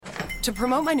To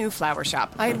promote my new flower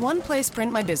shop, I had one place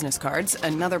print my business cards,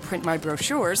 another print my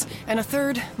brochures, and a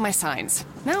third, my signs.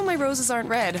 Now my roses aren't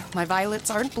red, my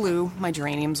violets aren't blue, my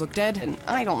geraniums look dead, and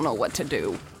I don't know what to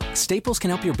do. Staples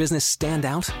can help your business stand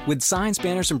out with signs,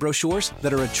 banners, and brochures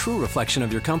that are a true reflection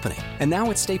of your company. And now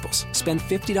at Staples, spend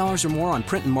 $50 or more on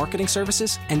print and marketing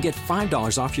services and get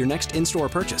 $5 off your next in-store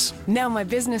purchase. Now my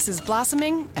business is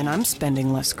blossoming, and I'm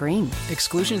spending less green.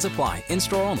 Exclusions apply.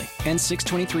 In-store only. Ends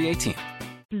 6/23/18.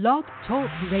 Blog Talk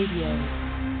Radio.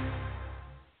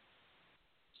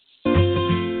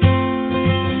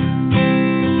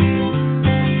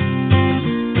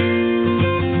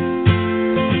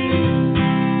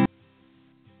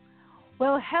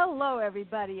 Well, hello,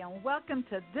 everybody, and welcome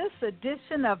to this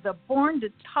edition of the Born to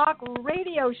Talk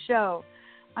radio show.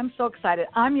 I'm so excited.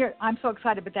 I'm so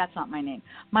excited, but that's not my name.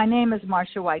 My name is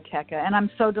Marcia Waiteka, and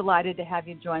I'm so delighted to have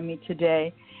you join me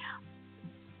today.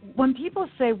 When people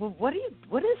say, well, what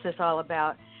is this all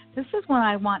about? This is when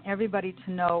I want everybody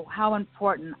to know how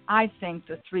important I think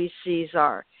the 3 C's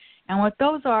are. And what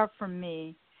those are for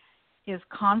me is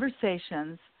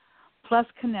conversations plus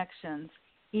connections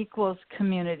equals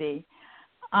community.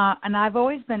 And I've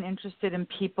always been interested in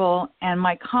people, and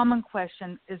my common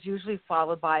question is usually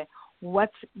followed by,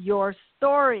 what's your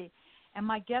story? And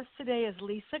my guest today is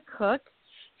Lisa Cook.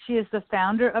 She is the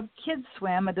founder of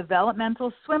kidSwim, a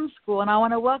developmental swim school. And I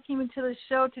want to welcome you to the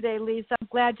show today, Lisa. I'm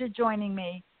glad you're joining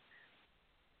me.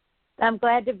 I'm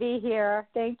glad to be here.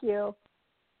 Thank you.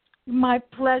 My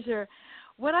pleasure.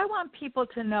 What I want people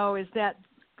to know is that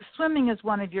swimming is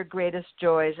one of your greatest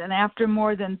joys, and after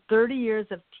more than 30 years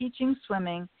of teaching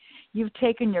swimming, you've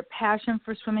taken your passion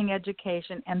for swimming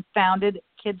education and founded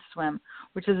kidSwim,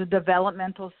 which is a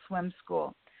developmental swim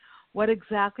school. What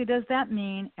exactly does that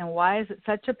mean, and why is it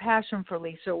such a passion for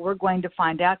Lisa? We're going to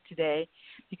find out today,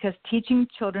 because teaching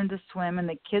children to swim in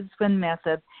the kidSwim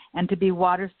method and to be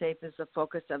water safe is the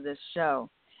focus of this show.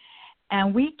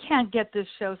 And we can't get this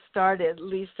show started,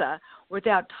 Lisa,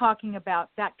 without talking about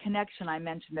that connection I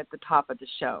mentioned at the top of the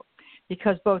show,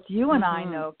 because both you and I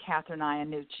know Catherine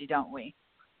Iannucci, don't we?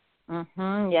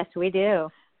 Yes, we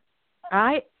do.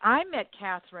 I met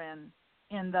Catherine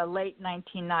in the late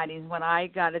 1990s when I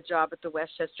got a job at the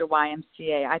Westchester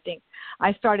YMCA. I think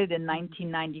I started in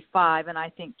 1995, and I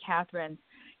think Catherine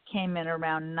came in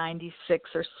around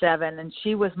 96 or 7, and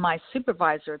she was my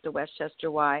supervisor at the Westchester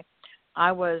Y.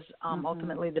 I was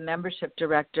ultimately the membership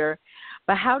director.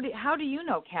 But how do you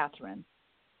know Catherine?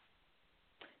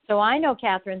 So I know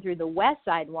Catherine through the West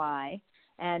Side Y,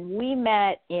 and we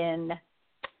met in,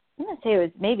 I'm going to say it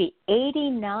was maybe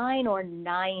 89 or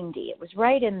 90. It was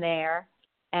right in there.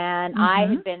 And I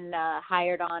had been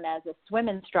hired on as a swim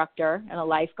instructor and a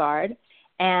lifeguard,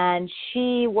 and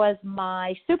she was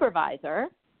my supervisor.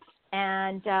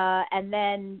 And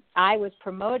then I was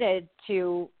promoted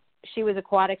to, she was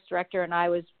aquatics director, and I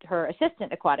was her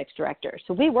assistant aquatics director.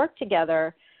 So we worked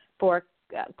together for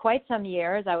quite some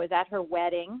years. I was at her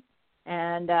wedding,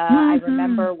 and I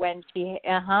remember when she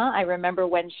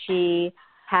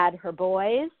had her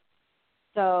boys.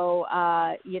 So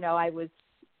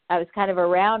I was kind of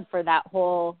around for that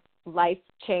whole life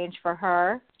change for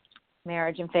her,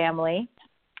 marriage and family,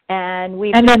 and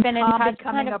we've been in touch.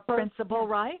 Becoming a principal,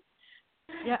 right?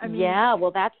 Yeah,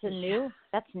 well, that's new.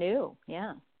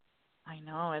 Yeah. I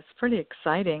know, it's pretty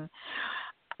exciting.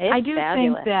 I do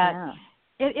fabulous. think that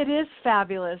it is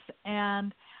fabulous,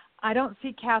 and I don't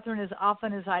see Catherine as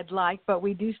often as I'd like, but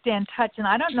we do stay in touch. And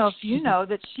I don't know if you know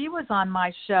that she was on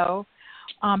my show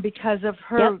because of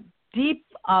her deep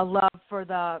love for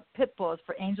the pit bulls,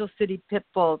 for Angel City pit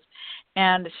bulls,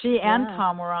 and she and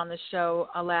Tom were on the show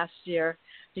last year,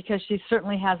 because she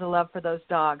certainly has a love for those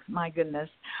dogs. My goodness.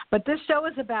 But this show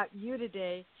is about you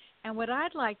today. And what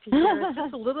I'd like to hear is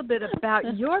just a little bit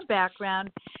about your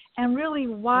background and really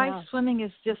why swimming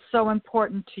is just so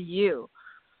important to you.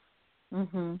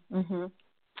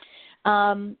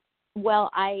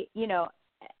 Well, I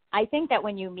think that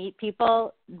when you meet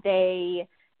people, they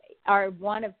are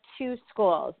one of two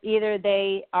schools. Either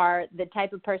they are the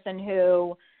type of person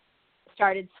who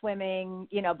started swimming,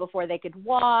 before they could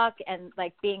walk, and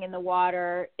like being in the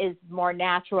water is more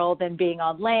natural than being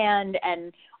on land,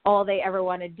 and all they ever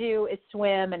want to do is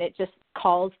swim, and it just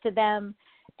calls to them.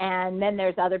 And then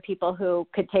there's other people who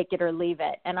could take it or leave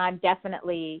it. And I'm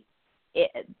definitely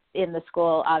in the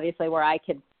school, obviously, where I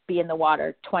could be in the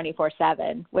water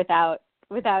 24/7 without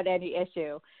any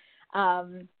issue.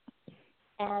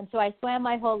 And so I swam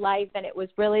my whole life, and it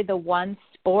was really the one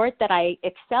sport that I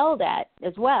excelled at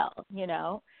as well,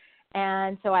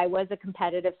 And so I was a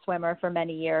competitive swimmer for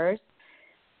many years.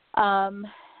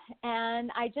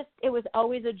 And it was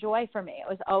always a joy for me. It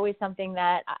was always something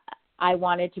that I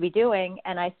wanted to be doing.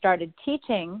 And I started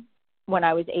teaching when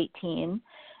I was 18,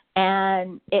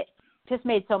 and it just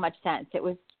made so much sense. It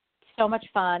was so much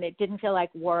fun. It didn't feel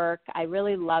like work. I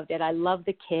really loved it. I loved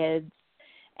the kids,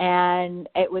 and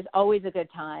it was always a good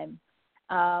time.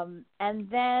 And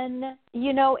then,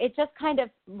 it just kind of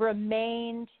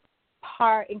remained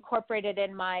incorporated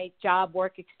in my job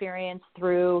work experience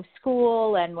through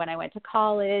school and when I went to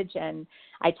college, and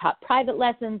I taught private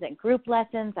lessons and group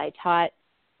lessons. I taught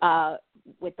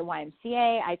with the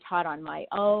YMCA. I taught on my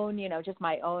own, just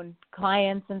my own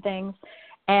clients and things.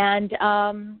 And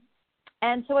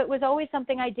so it was always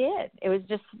something I did. It was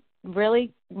just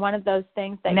really one of those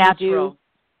things that natural.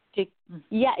 You do.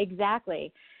 Yeah,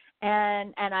 exactly.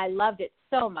 And I loved it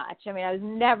so much. I mean, I was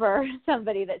never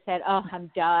somebody that said, "Oh, I'm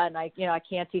done. I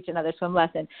can't teach another swim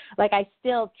lesson." Like, I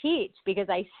still teach because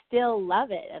I still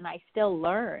love it, and I still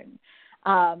learn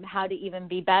how to even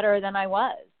be better than I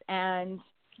was. And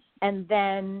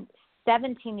then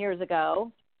 17 years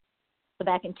ago, so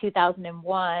back in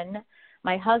 2001,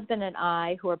 my husband and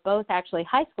I, who are both actually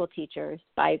high school teachers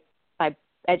by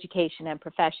education and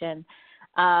profession,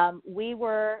 we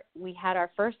had our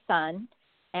first son.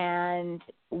 And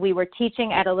we were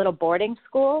teaching at a little boarding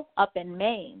school up in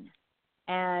Maine.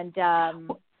 And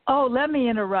let me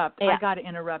interrupt. Yeah. I got to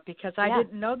interrupt because I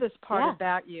didn't know this part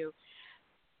about you.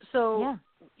 So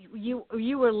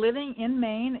you were living in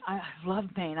Maine. I love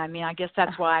Maine. I mean, I guess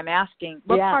that's why I'm asking.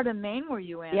 What part of Maine were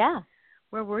you in? Yeah.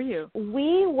 Where were you?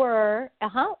 We were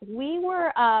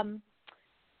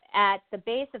at the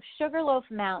base of Sugarloaf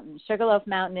Mountain. Sugarloaf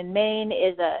Mountain in Maine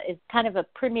is kind of a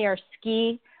premier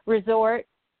ski resort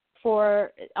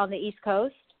on the East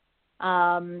Coast,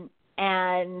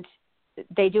 and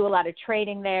they do a lot of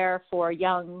training there for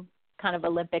young kind of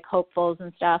Olympic hopefuls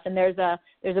and stuff. And there's a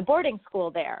boarding school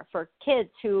there for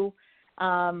kids who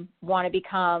want to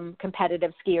become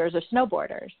competitive skiers or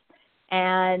snowboarders.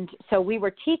 And so we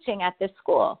were teaching at this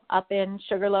school up in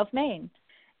Sugarloaf, Maine,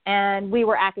 and we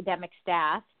were academic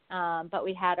staff, but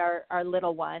we had our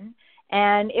little one,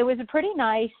 and it was a pretty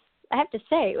nice. I have to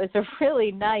say, it was a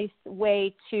really nice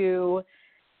way to,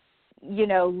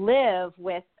 live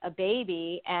with a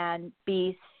baby and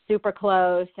be super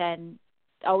close and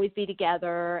always be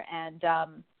together. And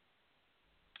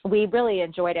we really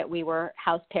enjoyed it. We were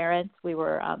house parents. We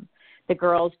were the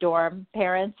girls' dorm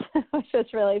parents, which was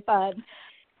really fun.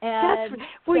 And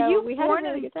were so you we had born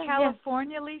a really in good time.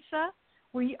 California, Lisa?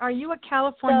 Are you a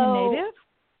California native?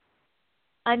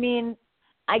 I mean,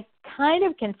 I kind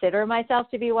of consider myself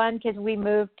to be one because we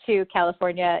moved to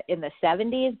California in the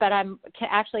 70s, but I'm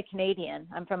actually Canadian.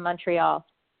 I'm from Montreal.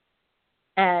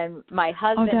 And my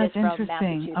husband is from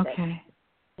Massachusetts. Okay.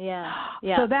 Yeah.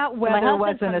 So that weather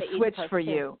wasn't a switch for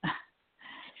you.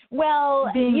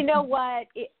 Well, you know what?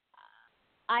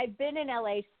 I've been in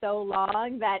LA so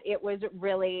long that it was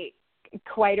really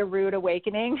quite a rude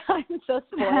awakening. I'm so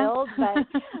spoiled, but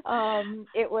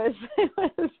it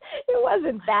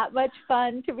wasn't that much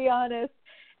fun, to be honest.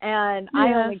 And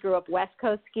I only grew up West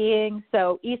Coast skiing,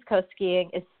 so East Coast skiing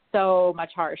is so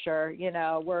much harsher.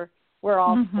 We're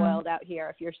all spoiled out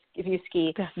here if you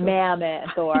ski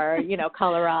Mammoth or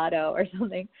Colorado or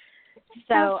something.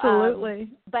 So absolutely.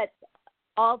 But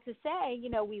all to say,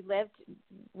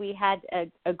 we had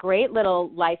a great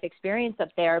little life experience up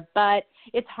there, but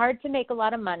it's hard to make a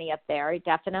lot of money up there. It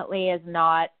definitely is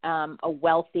not a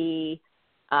wealthy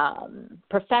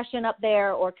profession up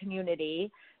there or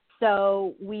community.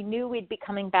 So we knew we'd be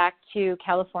coming back to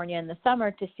California in the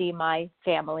summer to see my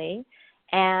family.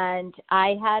 And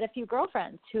I had a few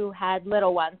girlfriends who had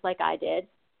little ones like I did.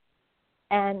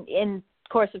 And in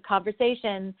course of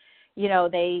conversation,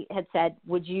 they had said,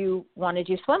 would you want to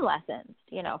do swim lessons,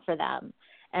 for them?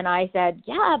 And I said,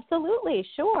 yeah, absolutely,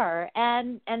 sure.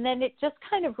 And then it just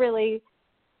kind of really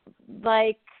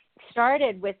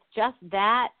started with just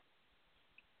that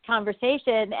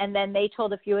conversation. And then they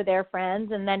told a few of their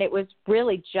friends, and then it was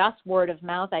really just word of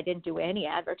mouth. I didn't do any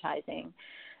advertising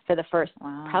for the first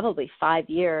probably 5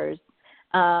 years.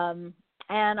 And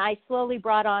I slowly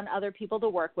brought on other people to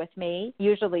work with me,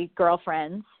 usually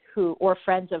girlfriends or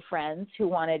friends of friends who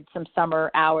wanted some summer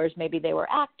hours. Maybe they were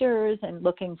actors and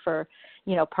looking for,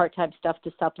 part-time stuff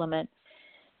to supplement.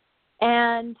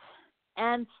 And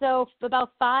so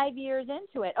about 5 years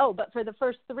into it, but for the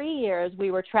first 3 years,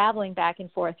 we were traveling back and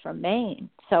forth from Maine.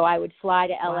 So I would fly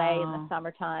to LA in the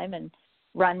summertime and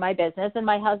run my business. And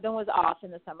my husband was off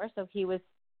in the summer, so he was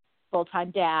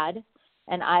full-time dad,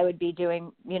 and I would be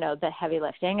doing, the heavy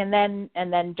lifting. And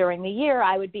then during the year,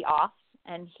 I would be off,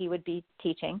 and he would be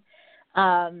teaching.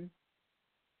 And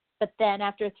But then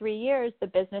after 3 years, the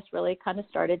business really kind of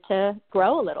started to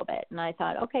grow a little bit. And I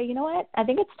thought, okay, you know what? I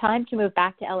think it's time to move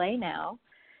back to LA now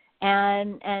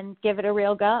and give it a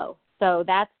real go. So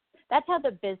that's how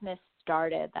the business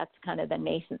started. That's kind of the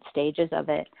nascent stages of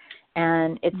it.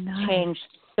 And it's changed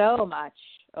so much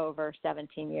over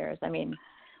 17 years. I mean,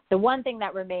 the one thing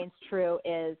that remains true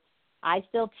is I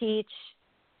still teach.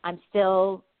 I'm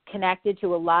still connected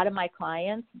to a lot of my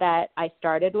clients that I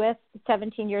started with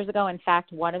 17 years ago. In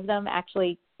fact, one of them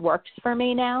actually works for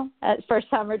me now for a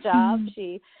summer job.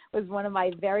 She was one of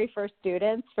my very first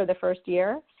students for the first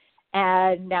year.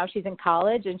 And now she's in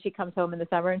college and she comes home in the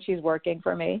summer and she's working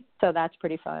for me. So that's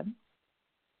pretty fun.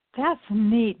 That's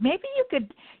neat. Maybe you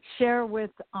could share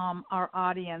with our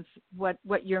audience what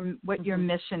your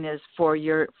mission is for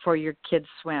your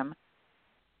kidSwim.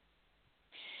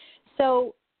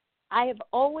 So I have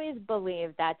always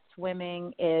believed that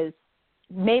swimming is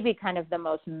maybe kind of the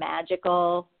most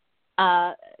magical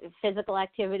physical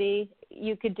activity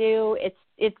you could do.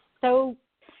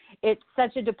 It's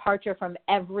such a departure from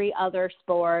every other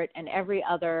sport and every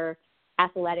other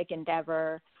athletic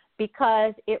endeavor,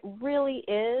 because it really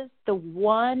is the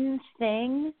one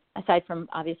thing, aside from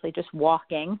obviously just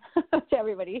walking, which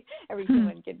every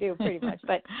human can do pretty much,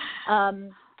 but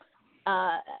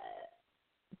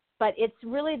it's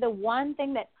really the one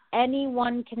thing that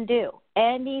anyone can do.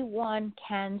 Anyone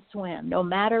can swim, no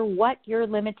matter what your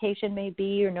limitation may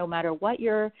be, or no matter what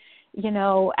your,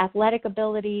 athletic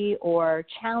ability or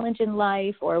challenge in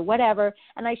life or whatever.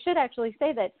 And I should actually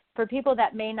say that for people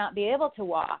that may not be able to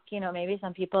walk, maybe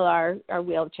some people are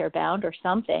wheelchair bound or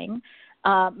something,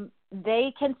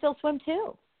 they can still swim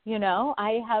too.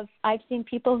 I've seen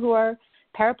people who are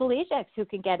paraplegics who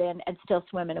can get in and still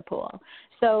swim in a pool.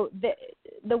 So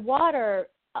the water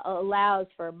allows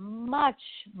for much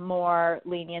more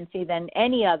leniency than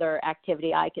any other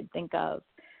activity I could think of.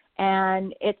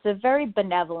 And it's a very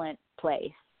benevolent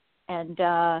place. And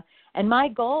my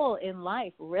goal in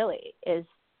life really is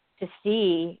to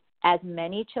see as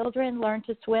many children learn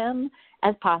to swim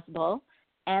as possible,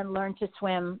 and learn to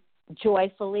swim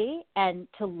joyfully and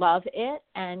to love it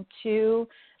and to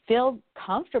feel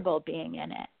comfortable being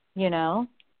in it,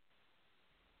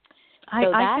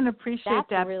 I can appreciate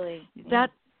that. Really,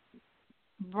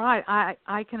 right.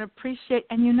 I can appreciate,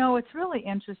 and it's really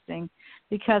interesting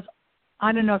because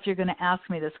I don't know if you're going to ask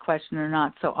me this question or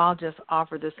not, so I'll just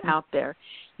offer this out there.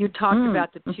 You talked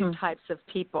about the two types of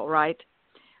people, right?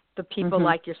 The people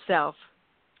like yourself,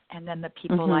 and then the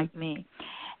people like me.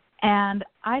 And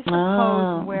I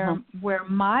suppose where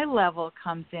my level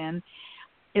comes in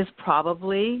is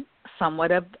probably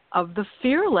somewhat of the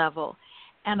fear level.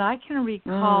 And I can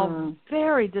recall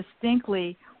very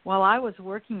distinctly while I was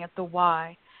working at the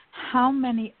Y how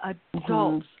many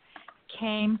adults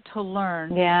came to learn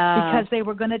because they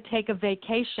were going to take a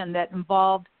vacation that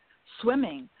involved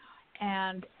swimming.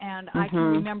 And I can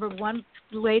remember one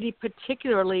lady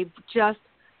particularly just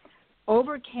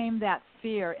overcame that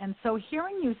fear. And so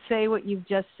hearing you say what you've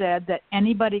just said, that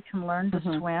anybody can learn to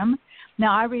swim,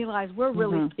 now I realize we're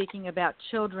really speaking about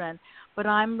children, but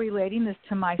I'm relating this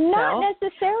to myself. Not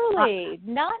necessarily.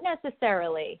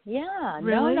 Yeah.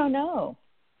 Really? No.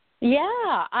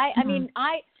 Yeah. I mean,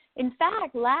 in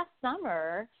fact, last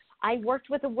summer, I worked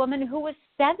with a woman who was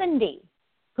 70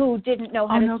 who didn't know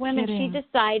how to swim, kidding. and she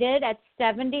decided at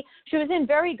 70, she was in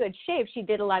very good shape. She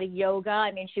did a lot of yoga.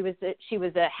 I mean, she was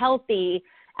a healthy,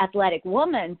 athletic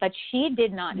woman, but she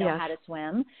did not know how to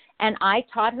swim, and I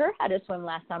taught her how to swim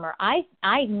last summer. I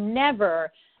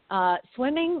never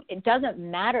swimming. It doesn't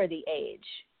matter the age.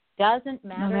 Doesn't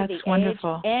matter the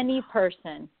wonderful. age. Any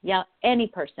person. Yeah, any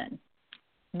person.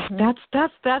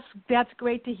 That's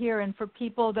great to hear. And for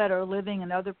people that are living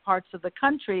in other parts of the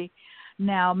country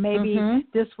now, maybe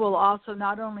this will also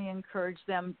not only encourage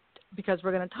them, because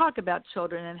we're going to talk about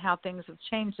children and how things have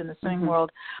changed in the swimming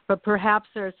world, but perhaps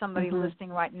there's somebody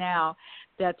listening right now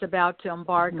that's about to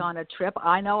embark on a trip.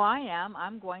 I know I am.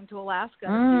 I'm going to Alaska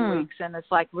in a few weeks, and it's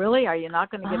like, really? Are you not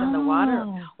going to get in the water?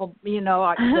 Well,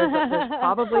 there's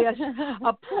probably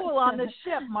a pool on the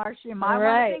ship, Marcia. You might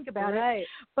want to think about it.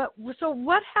 But so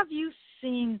what have you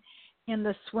seen in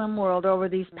the swim world over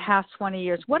these past 20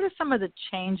 years? What are some of the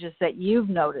changes that you've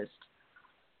noticed?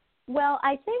 Well,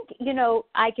 I think,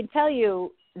 I can tell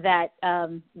you that,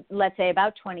 let's say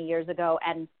about 20 years ago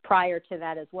and prior to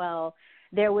that as well,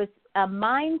 there was a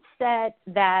mindset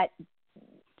that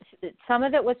some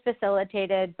of it was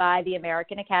facilitated by the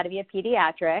American Academy of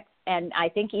Pediatrics, and I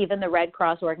think even the Red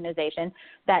Cross organization,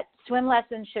 that swim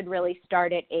lessons should really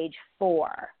start at age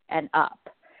 4 and up.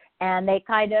 And they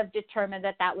kind of determined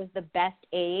that that was the best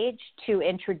age to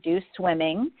introduce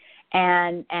swimming.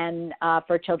 and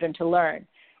for children to learn.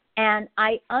 And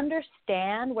I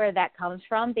understand where that comes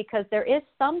from, because there is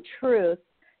some truth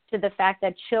to the fact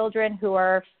that children who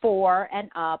are 4 and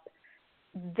up,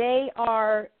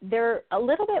 they're a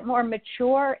little bit more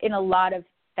mature in a lot of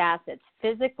facets.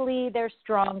 Physically, they're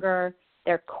stronger.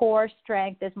 Their core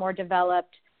strength is more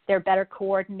developed. They're better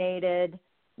coordinated.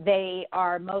 They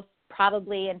are most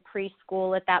probably in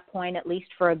preschool at that point, at least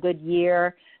for a good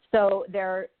year. So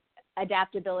their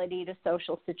adaptability to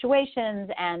social situations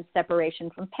and separation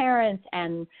from parents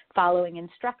and following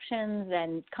instructions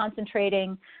and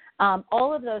concentrating,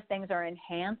 all of those things are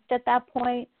enhanced at that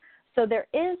point. So there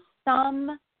is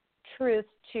some truth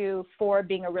to 4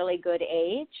 being a really good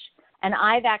age. And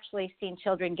I've actually seen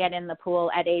children get in the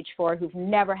pool at age 4 who've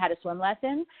never had a swim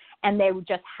lesson, and they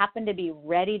just happen to be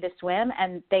ready to swim,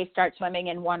 and they start swimming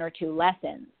in 1 or 2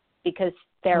 lessons because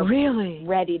they're really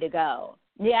ready to go.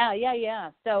 Yeah.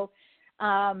 So,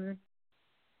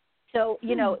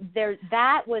 you know,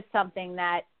 that was something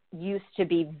that used to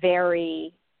be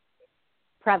very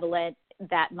prevalent,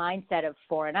 that mindset of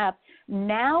 4 and up.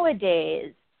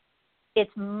 Nowadays,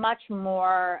 it's much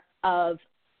more of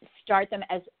start them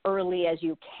as early as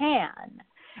you can.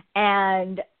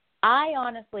 And I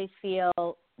honestly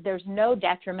feel there's no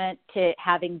detriment to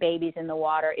having babies in the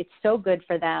water. It's so good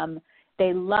for them.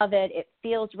 They love it. It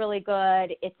feels really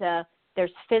good.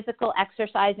 There's physical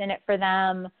exercise in it for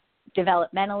them.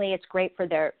 Developmentally, it's great for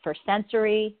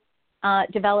sensory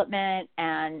development,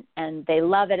 and they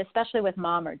love it, especially with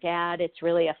mom or dad. It's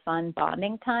really a fun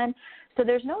bonding time. So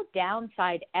there's no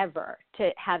downside ever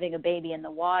to having a baby in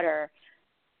the water.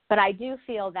 But I do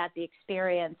feel that the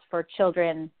experience for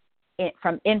children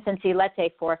from infancy, let's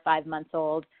say 4 or 5 months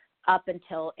old, up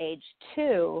until age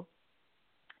 2,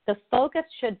 the focus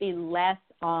should be less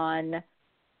on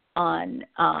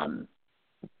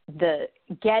the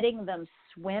getting them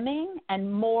swimming and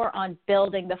more on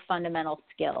building the fundamental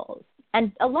skills.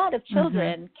 And a lot of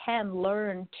children can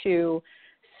learn to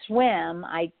swim.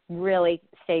 I really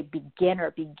say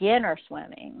beginner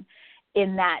swimming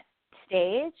in that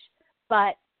stage,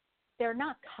 but they're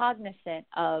not cognizant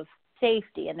of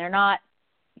safety, and they're not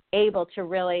able to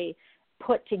really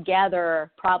put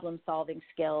together problem-solving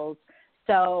skills.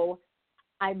 So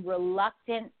I'm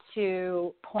reluctant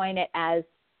to point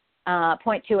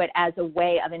to it as a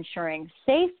way of ensuring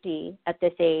safety at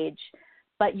this age,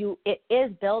 but it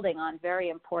is building on very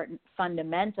important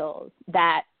fundamentals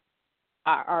that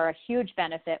are a huge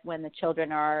benefit when the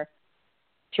children are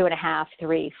 2.5,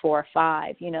 3, 4,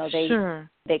 5. You know,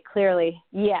 they clearly,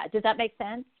 Does that make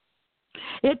sense?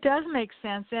 It does make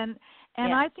sense, and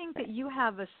Yeah. I think that you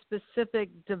have a specific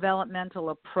developmental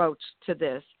approach to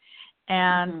this,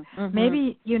 and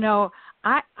maybe, you know,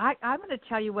 I'm going to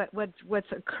tell you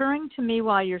what's occurring to me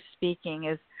while you're speaking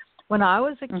is when I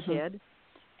was a kid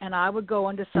and I would go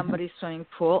into somebody's swimming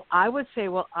pool, I would say,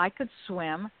 well, I could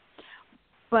swim,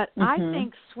 but I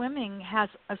think swimming has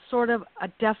a sort of a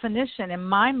definition in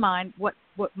my mind. What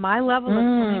my level of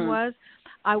swimming was,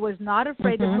 I was not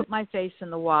afraid to put my face in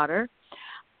the water,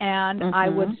 and I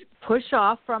would push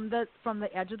off from the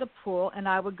edge of the pool, and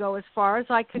I would go as far as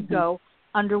I could go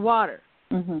underwater.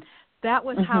 That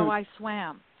was how I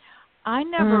swam. I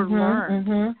never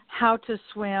learned how to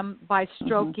swim by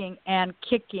stroking and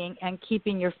kicking and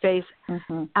keeping your face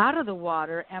out of the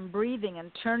water and breathing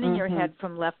and turning your head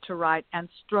from left to right and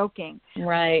stroking.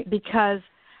 Right. Because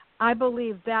I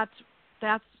believe that's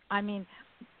I mean,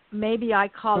 maybe I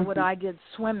call what I did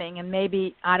swimming, and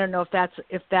maybe I don't know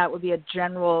if that would be a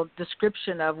general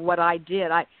description of what I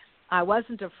did. I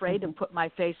wasn't afraid to put my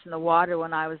face in the water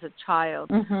when I was a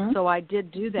child, so I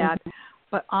did do that.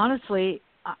 But honestly,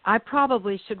 I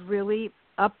probably should really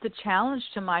up the challenge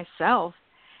to myself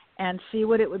and see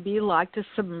what it would be like to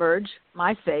submerge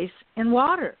my face in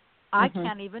water. I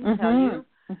can't even tell you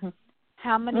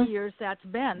how many years that's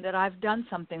been that I've done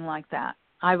something like that.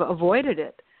 I've avoided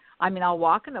it. I mean, I'll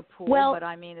walk in a pool, but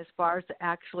I mean, as far as to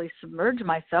actually submerge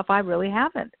myself, I really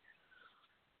haven't.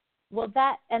 Well,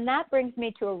 that brings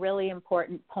me to a really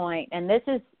important point, and this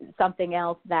is something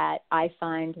else that I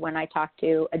find when I talk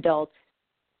to adults.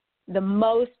 The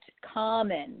most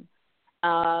common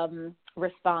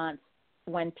response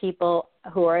when people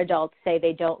who are adults say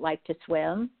they don't like to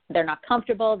swim, they're not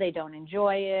comfortable, they don't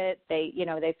enjoy it, they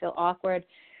feel awkward,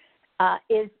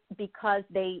 is because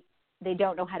they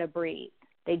don't know how to breathe.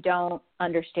 They don't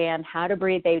understand how to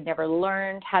breathe. They've never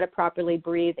learned how to properly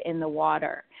breathe in the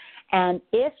water. And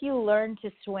if you learn to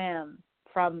swim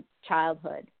from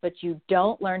childhood, but you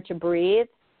don't learn to breathe,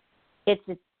 it's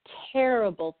a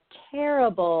terrible,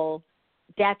 terrible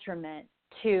detriment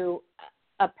to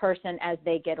a person as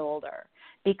they get older.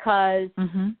 because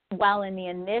while in the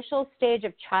initial stage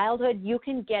of childhood, you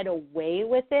can get away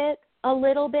with it a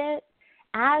little bit,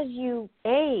 as you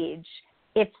age,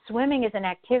 if swimming is an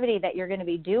activity that you're going to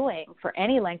be doing for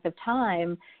any length of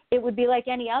time, it would be like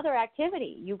any other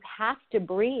activity. You have to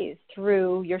breathe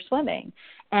through your swimming.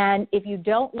 And if you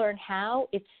don't learn how,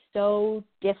 it's so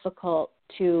difficult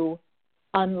to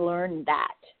unlearn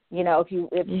that. You know,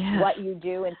 if what you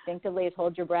do instinctively is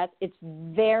hold your breath, it's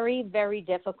very, very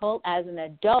difficult as an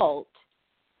adult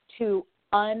to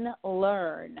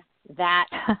unlearn that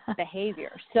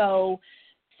behavior. So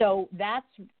that's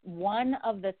one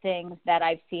of the things that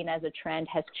I've seen as a trend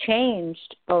has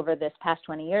changed over this past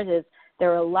 20 years is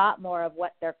there are a lot more of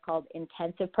what they're called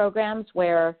intensive programs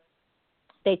where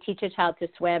they teach a child to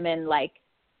swim in like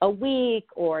a week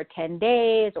or 10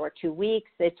 days or 2 weeks.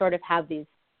 They sort of have these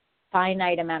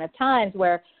finite amount of times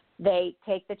where they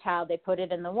take the child, they put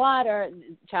it in the water,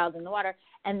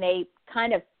 and they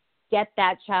kind of get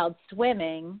that child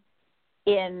swimming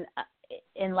in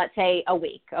let's say a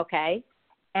week, okay?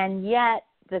 And yet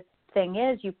the thing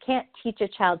is you can't teach a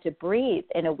child to breathe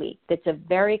in a week. It's a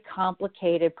very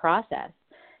complicated process.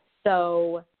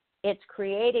 So it's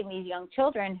creating these young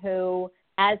children who,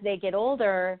 as they get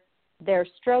older, their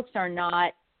strokes are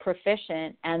not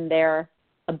proficient and their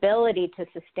ability to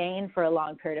sustain for a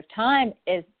long period of time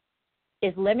is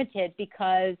limited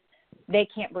because they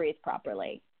can't breathe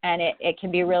properly. And it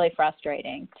can be really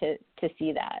frustrating to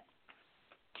see that.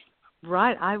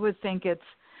 Right. I would think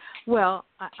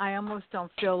I almost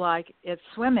don't feel like it's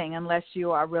swimming unless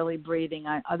you are really breathing.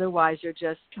 Otherwise, you're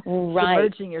just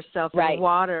submerging yourself in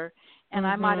water. And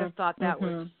I might have thought that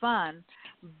was fun,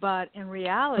 but in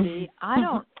reality, I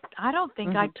don't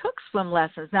think I took swim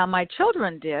lessons. Now, my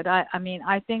children did. I mean,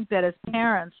 I think that as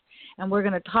parents, and we're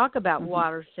going to talk about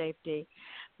water safety,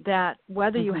 that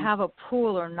whether you have a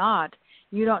pool or not,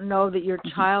 you don't know that your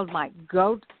child might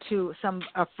go to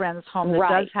a friend's home that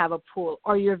does have a pool,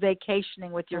 or you're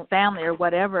vacationing with your family or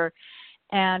whatever,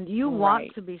 and you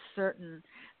want to be certain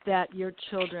that your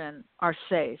children are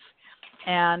safe.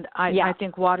 And I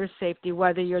think water safety,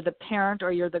 whether you're the parent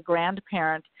or you're the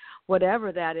grandparent,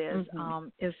 whatever that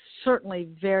is certainly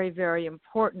very, very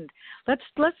important. Let's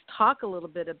talk a little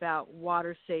bit about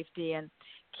water safety and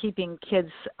keeping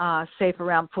kids safe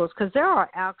around pools, because there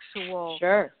are actual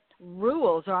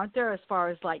rules, aren't there, as far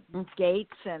as like gates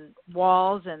and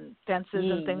walls and fences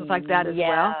and things like that as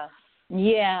well?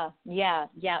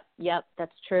 Yep,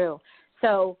 that's true.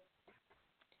 So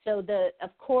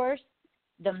of course,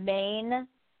 the main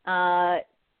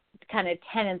kind of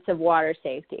tenets of water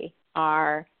safety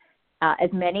are as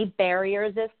many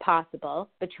barriers as possible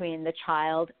between the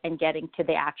child and getting to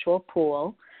the actual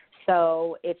pool.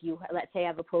 So if you, let's say,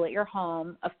 have a pool at your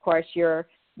home, of course,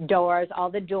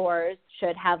 all the doors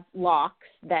should have locks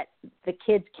that the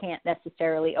kids can't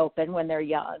necessarily open when they're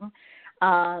young,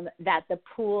 that the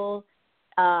pool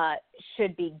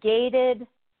should be gated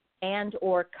and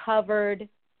or covered.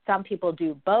 Some people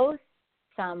do both,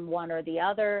 some one or the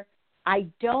other. I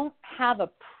don't have a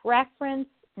preference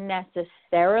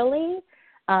necessarily.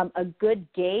 A good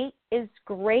gate is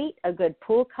great. A good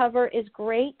pool cover is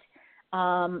great.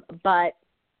 But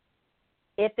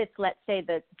if it's, let's say,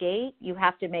 the gate, you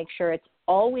have to make sure it's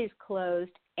always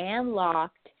closed and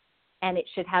locked, and it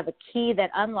should have a key that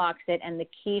unlocks it, and the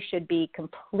key should be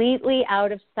completely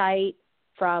out of sight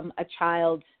from a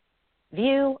child's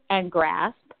view and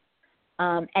grasp.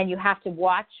 And you have to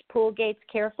watch pool gates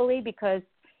carefully because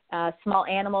small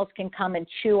animals can come and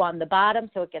chew on the bottom,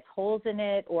 so it gets holes in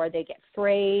it, or they get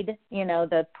frayed.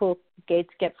 The pool gates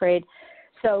get frayed.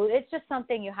 So it's just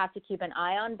something you have to keep an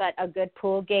eye on, but a good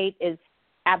pool gate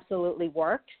absolutely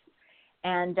works.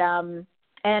 And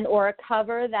or a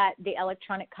cover, that the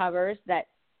electronic covers that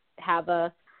have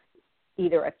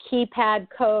either a keypad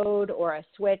code or a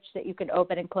switch that you can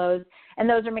open and close. And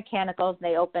those are mechanicals.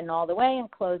 They open all the way and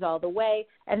close all the way.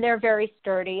 And they're very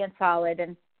sturdy and solid.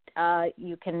 And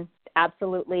you can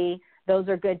those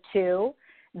are good too.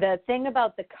 The thing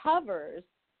about the covers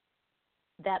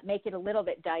that make it a little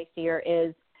bit dicier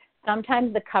is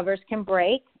sometimes the covers can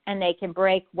break, and they can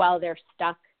break while they're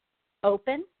stuck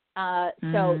open.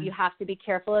 So you have to be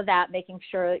careful of that, making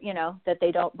sure, that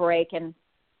they don't break and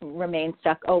remain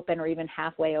stuck open or even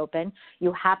halfway open.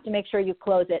 You have to make sure you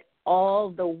close it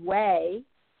all the way.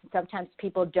 Sometimes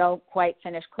people don't quite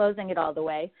finish closing it all the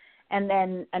way. And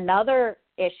then another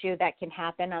issue that can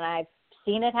happen, and I've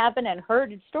seen it happen and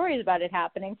heard stories about it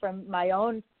happening from my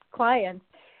own clients,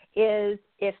 is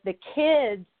if the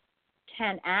kids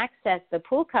can access the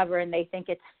pool cover and they think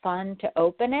it's fun to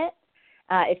open it,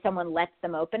 if someone lets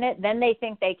them open it, then they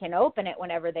think they can open it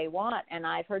whenever they want. And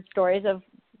I've heard stories of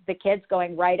the kids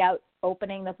going right out,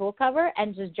 opening the pool cover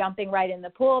and just jumping right in the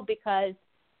pool because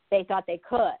they thought they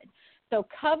could. So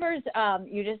covers,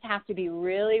 you just have to be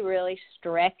really, really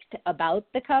strict about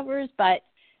the covers, but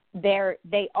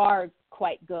they are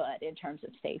quite good in terms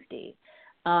of safety.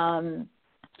 And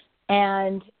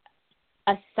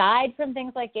aside from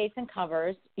things like gates and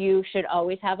covers, you should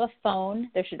always have a phone.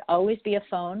 There should always be a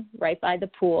phone right by the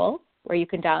pool where you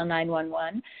can dial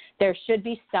 911. There should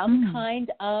be some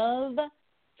kind of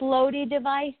floaty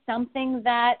device, something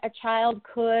that a child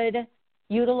could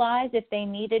utilize if they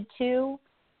needed to,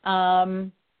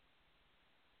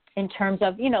 in terms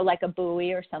of, like a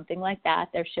buoy or something like that.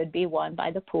 There should be one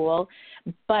by the pool.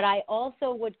 But I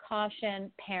also would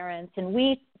caution parents,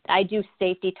 and I do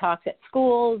safety talks at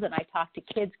schools and I talk to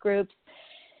kids groups,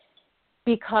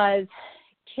 because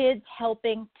kids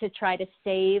helping to try to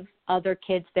save other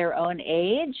kids their own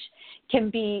age can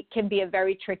be a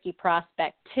very tricky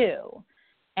prospect too.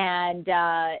 And,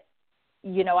 I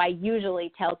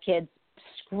usually tell kids,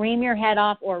 scream your head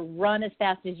off or run as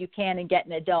fast as you can and get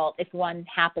an adult if one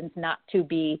happens not to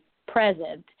be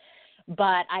present.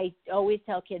 But I always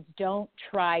tell kids, don't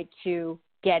try to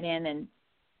get in and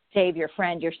save your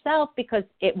friend yourself, because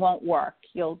it won't work.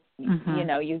 You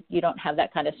don't have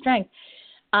that kind of strength.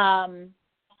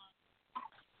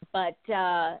 But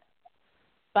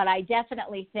I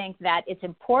definitely think that it's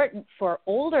important for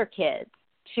older kids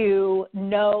to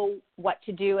know what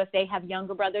to do if they have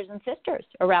younger brothers and sisters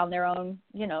around their own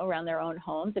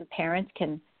homes, and parents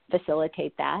can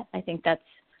facilitate that. I think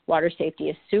water safety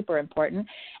is super important.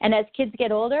 And as kids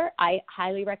get older, I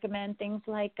highly recommend things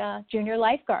like junior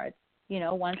lifeguards.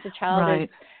 Once a child is,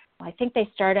 I think they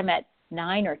start them at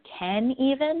 9 or 10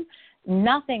 even.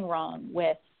 Nothing wrong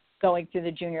with going through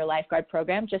the junior lifeguard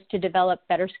program just to develop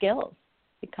better skills,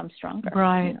 become stronger.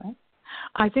 Right.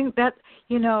 I think that,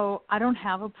 I don't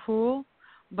have a pool,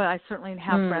 but I certainly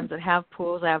have friends that have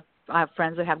pools. I have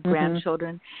friends that have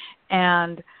grandchildren.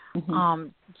 And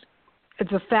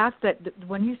the fact that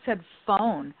when you said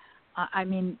phone,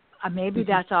 maybe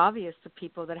that's obvious to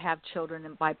people that have children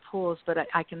and by pools, but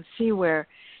I can see where,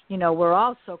 we're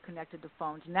all so connected to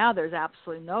phones. Now there's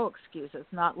absolutely no excuse. It's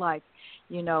not like,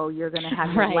 you're going to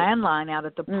have your landline out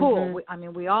at the pool.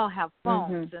 We all have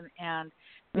phones, and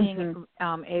being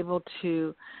able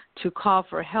to call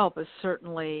for help is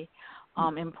certainly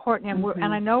important.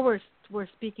 And I know we're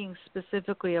speaking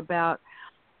specifically about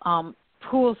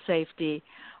pool safety,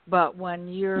 but when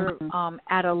you're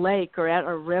at a lake or at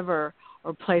a river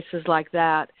or places like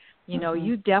that,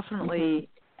 you definitely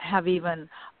have even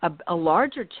a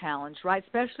larger challenge, right?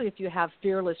 Especially if you have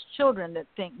fearless children that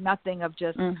think nothing of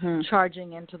just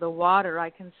charging into the water. I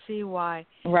can see why,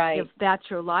 if that's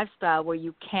your lifestyle where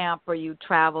you camp or you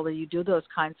travel or you do those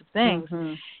kinds of things,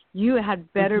 you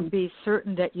had better be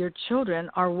certain that your children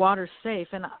are water safe.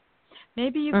 And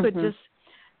maybe you could just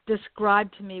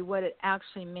describe to me what it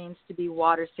actually means to be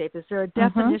water safe. Is there a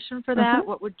definition for that?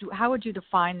 How would you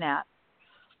define that?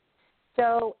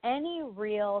 So any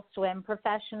real swim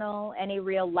professional, any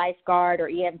real lifeguard or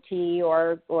EMT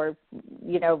or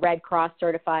Red Cross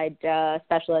certified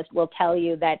specialist will tell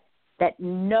you that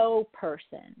no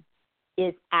person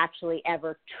is actually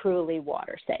ever truly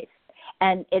water safe.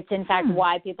 And it's in fact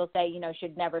why people say,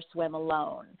 should never swim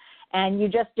alone. And you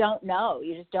just don't know.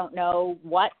 You just don't know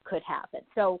what could happen.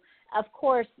 So, of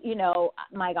course,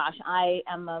 my gosh, I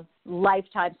am a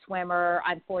lifetime swimmer.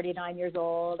 I'm 49 years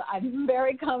old. I'm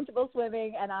very comfortable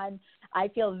swimming, and I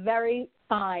feel very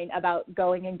fine about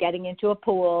going and getting into a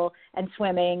pool and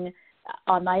swimming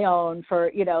on my own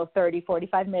for, 30,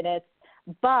 45 minutes.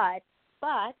 But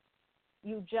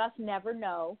you just never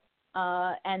know.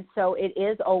 And so it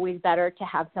is always better to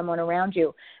have someone around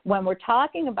you. When we're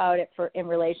talking about it in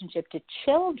relationship to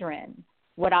children,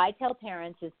 what I tell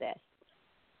parents is this: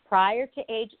 prior to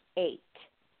age 8,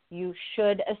 you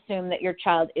should assume that your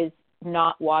child is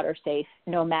not water safe,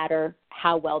 no matter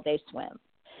how well they swim.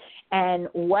 And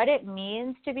what it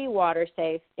means to be water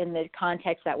safe in the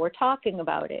context that we're talking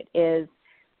about it is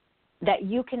that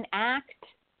you can act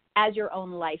as your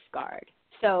own lifeguard.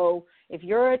 So if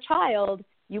you're a child,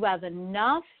 you have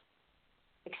enough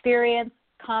experience,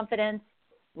 confidence,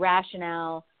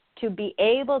 rationale to be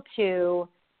able to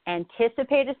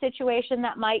anticipate a situation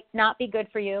that might not be good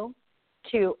for you,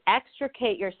 to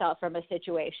extricate yourself from a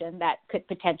situation that could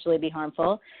potentially be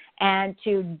harmful, and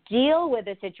to deal with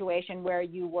a situation where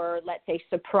you were, let's say,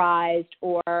 surprised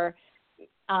or,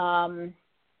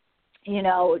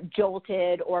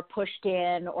 jolted or pushed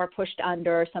in or pushed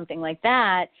under or something like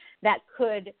that, that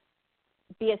could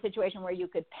be a situation where you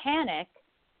could panic.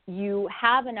 You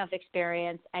have enough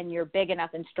experience and you're big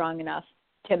enough and strong enough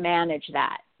to manage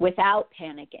that without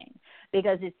panicking,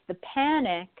 because it's the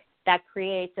panic that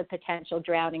creates a potential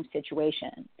drowning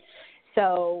situation.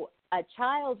 So a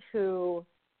child who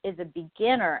is a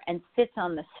beginner and sits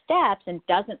on the steps and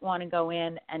doesn't want to go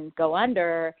in and go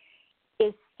under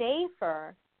is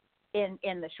safer in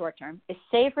the short term, is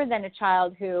safer than a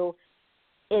child who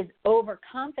is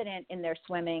overconfident in their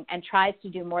swimming and tries to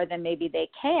do more than maybe they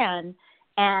can,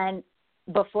 and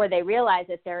before they realize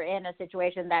that they're in a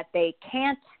situation that they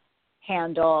can't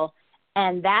handle,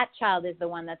 and that child is the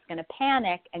one that's going to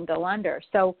panic and go under.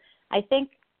 So I think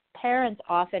parents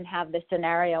often have this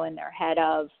scenario in their head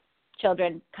of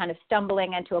children kind of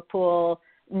stumbling into a pool,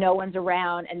 no one's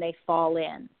around, and they fall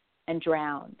in and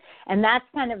drown. And that's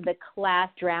kind of the class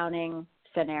drowning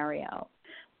scenario.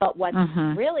 But what's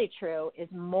really true is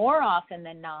more often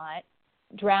than not,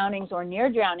 drownings or near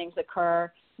drownings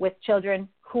occur with children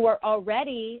who are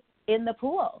already in the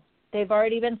pool. They've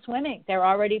already been swimming. They're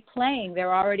already playing.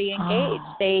 They're already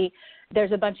engaged.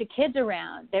 There's a bunch of kids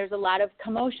around. There's a lot of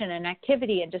commotion and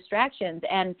activity and distractions.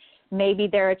 And maybe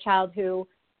they're a child who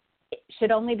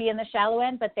should only be in the shallow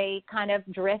end, but they kind of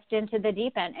drift into the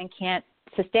deep end and can't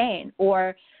sustain.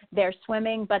 Or they're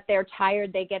swimming, but they're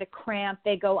tired. They get a cramp.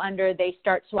 They go under. They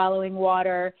start swallowing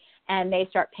water, and they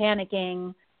start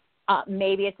panicking.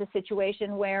 Maybe it's a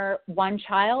situation where one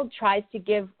child tries to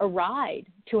give a ride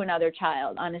to another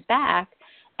child on his back,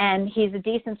 and he's a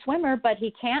decent swimmer, but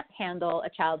he can't handle a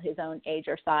child his own age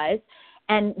or size,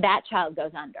 and that child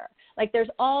goes under. Like, there's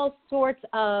all sorts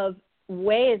of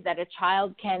ways that a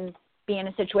child can be in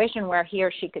a situation where he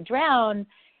or she could drown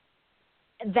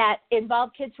that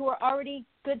involve kids who are already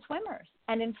good swimmers.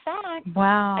 And in fact,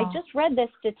 I just read this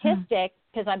statistic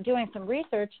because I'm doing some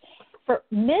research for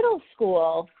middle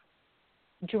school.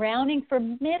 Drowning for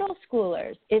middle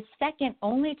schoolers is second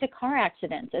only to car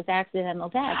accidents as accidental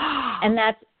deaths. And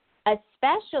that's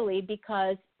especially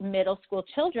because middle school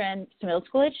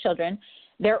age children,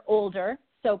 they're older,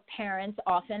 so parents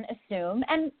often assume,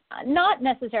 and not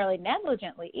necessarily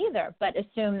negligently either, but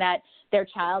assume that their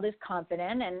child is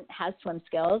confident and has swim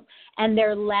skills, and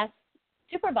they're less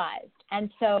supervised. And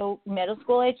so middle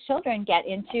school age children get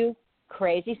into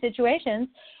crazy situations,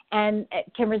 and it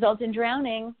can result in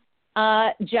drowning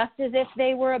just as if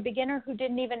they were a beginner who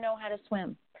didn't even know how to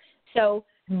swim. So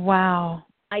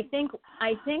I think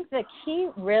the key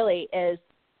really is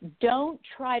don't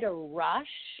try to rush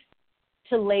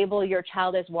to label your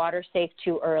child as water safe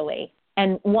too early.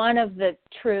 And one of the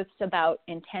truths about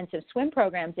intensive swim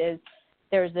programs is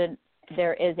there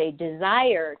is a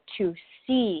desire to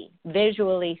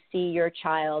visually see your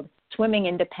child swimming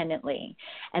independently.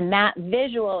 And that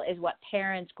visual is what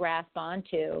parents grasp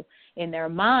onto in their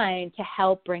mind to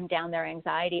help bring down their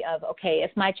anxiety of, okay,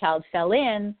 if my child fell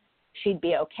in, she'd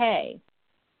be okay.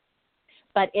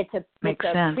 But it's a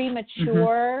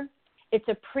premature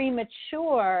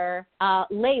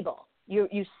label.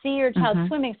 You see your child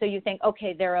swimming, so you think,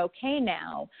 okay, they're okay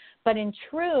now. But in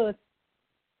truth,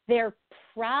 they're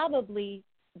probably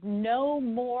no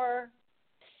more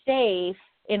safe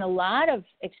in a lot of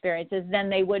experiences than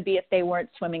they would be if they weren't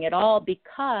swimming at all,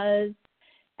 because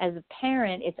as a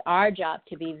parent, it's our job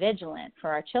to be vigilant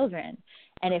for our children.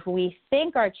 And if we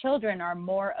think our children are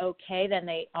more okay than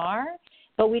they are,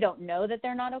 but we don't know that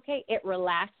they're not okay, it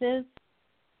relaxes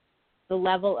the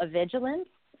level of vigilance.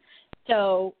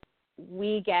 So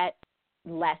we get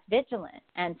less vigilant.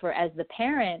 And as the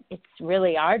parent, it's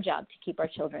really our job to keep our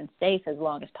children safe as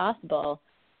long as possible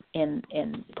in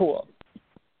pools.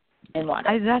 In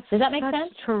water. Does that make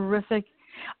sense? Terrific.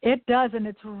 It does, and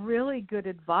it's really good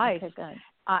advice. Okay, good.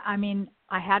 I mean,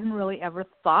 I hadn't really ever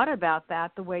thought about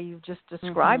that the way you just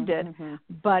described it,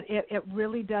 but it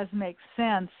really does make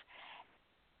sense.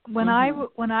 When I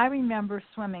remember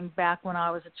swimming back when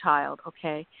I was a child,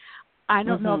 okay, I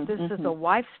don't know if this is a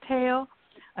wives' tale,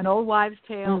 an old wives'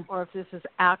 tale, or if this is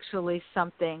actually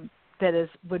something that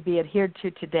would be adhered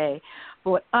to today.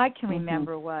 But what I can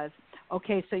remember was,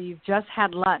 okay, so you've just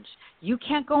had lunch. You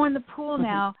can't go in the pool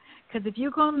now, because if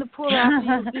you go in the pool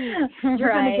after you eat,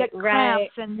 you're going to get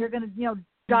cramps and you're going to,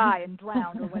 die and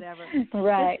drown or whatever. Is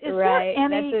there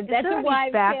any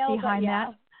fact behind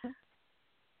that?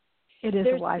 It is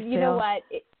a wives' tale. You know what?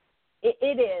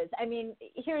 It is. I mean,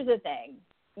 here's the thing.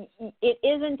 It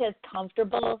isn't as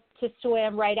comfortable to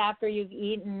swim right after you've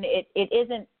eaten. It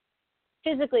isn't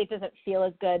physically. It doesn't feel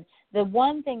as good. The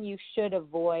one thing you should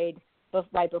avoid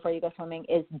right before you go swimming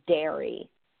is dairy.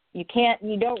 You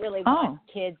don't really want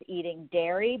kids eating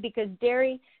dairy, because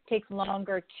dairy takes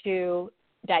longer to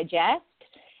digest.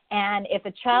 And if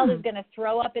a child is going to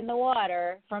throw up in the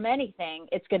water from anything,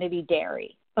 it's going to be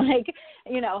dairy.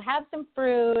 Have some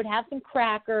fruit, have some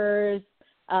crackers,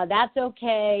 that's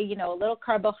okay. You know, a little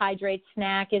carbohydrate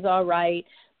snack is all right.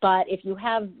 But if you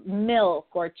have milk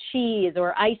or cheese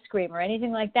or ice cream or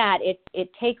anything like that, it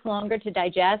takes longer to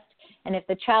digest. And if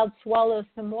the child swallows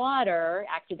some water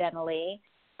accidentally,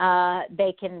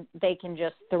 they can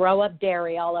just throw up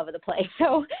dairy all over the place.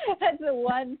 So that's the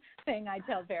one thing I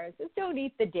tell parents: just don't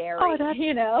eat the dairy.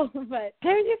 You know. But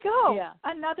there you go. Yeah.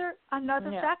 Another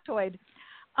factoid.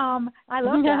 I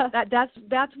love that.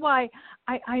 That's why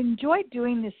I enjoy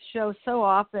doing this show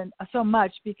so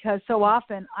much, because so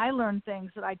often I learn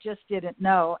things that I just didn't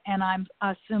know, and I'm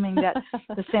assuming that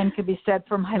the same could be said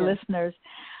for my listeners.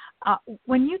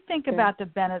 When you think about the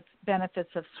benefits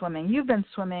of swimming, you've been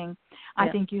swimming, I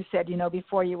think you said,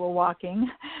 before you were walking.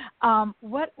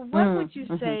 What would you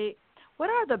say? What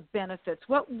are the benefits?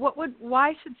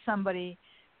 Why should somebody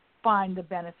find the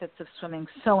benefits of swimming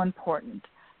so important?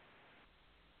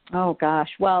 Oh gosh.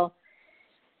 Well,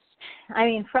 I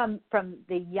mean, from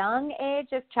the young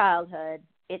age of childhood,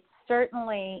 it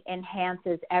certainly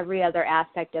enhances every other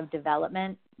aspect of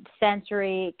development: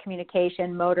 sensory,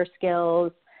 communication, motor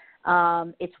skills.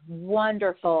 It's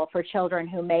wonderful for children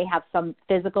who may have some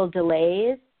physical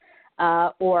delays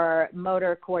or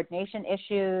motor coordination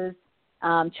issues.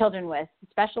 Children with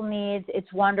special needs,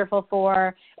 it's wonderful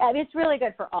for. I mean, it's really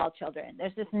good for all children.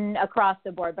 There's just across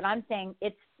the board. But I'm saying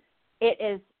it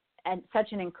is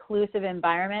such an inclusive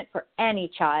environment for any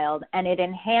child, and it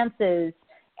enhances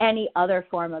any other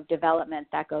form of development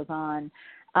that goes on.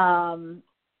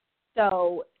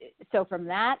 So from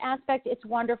that aspect, it's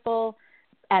wonderful.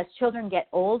 As children get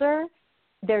older,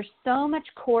 there's so much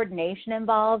coordination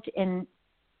involved in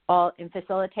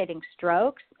facilitating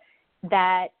strokes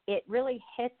that it really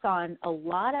hits on a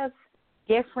lot of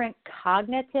different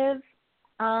cognitive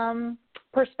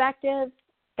perspectives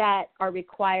that are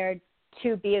required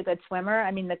to be a good swimmer.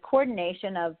 I mean, the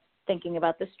coordination of thinking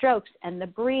about the strokes and the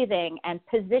breathing and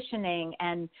positioning,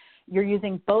 and you're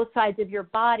using both sides of your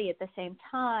body at the same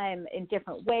time in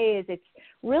different ways. It's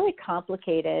really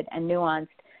complicated and nuanced,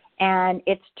 and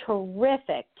it's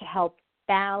terrific to help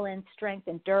balance, strength,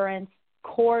 endurance,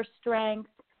 core strength.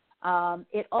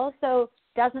 It also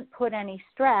doesn't put any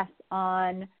stress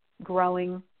on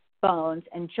growing bones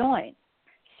and joints.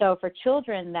 So for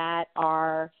children that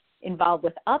are involved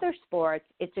with other sports,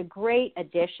 it's a great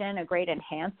addition, a great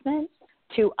enhancement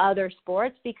to other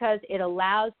sports, because it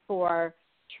allows for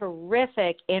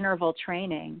terrific interval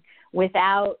training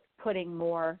without putting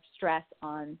more stress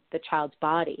on the child's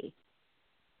body.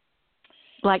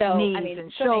 Like knees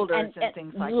and shoulders and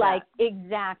things like that.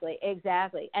 Exactly.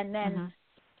 And then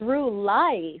through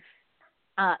life,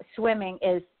 swimming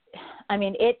is,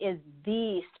 it is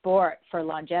the sport for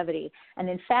longevity. And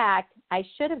in fact, I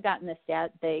should have gotten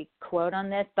the quote on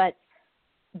this, but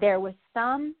there was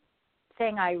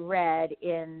something I read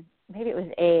in, maybe it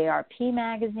was AARP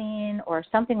magazine or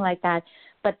something like that,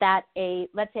 but that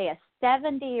let's say a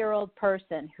 70-year-old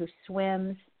person who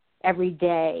swims every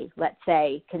day, let's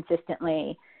say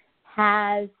consistently,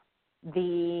 has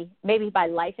maybe by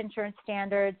life insurance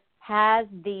standards, has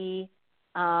the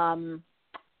kind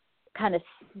of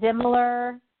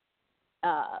similar,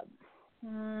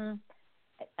 I'm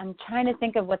trying to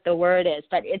think of what the word is,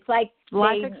 but it's like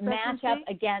life they match up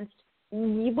against,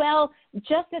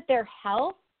 just at their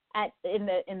health in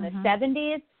the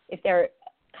 70s, if they're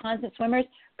constant swimmers,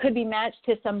 could be matched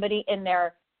to somebody in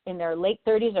their late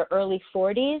 30s or early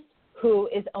 40s who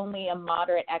is only a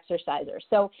moderate exerciser.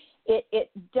 So it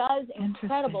does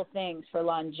incredible things for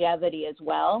longevity as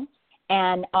well.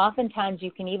 And oftentimes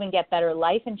you can even get better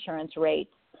life insurance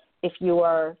rates if you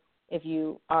are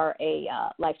a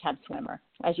lifetime swimmer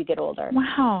as you get older.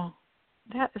 Wow,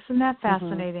 isn't that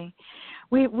fascinating?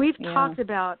 We've talked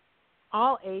about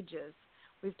all ages.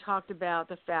 We've talked about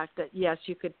the fact that yes,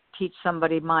 you could teach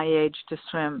somebody my age to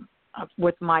swim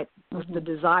with the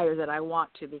desire that I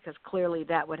want to, because clearly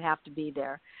that would have to be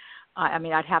there.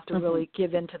 I'd have to really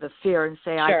give in to the fear and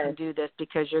say, I can do this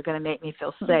because you're going to make me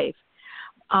feel safe.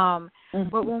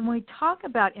 But when we talk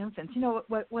about infants,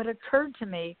 what occurred to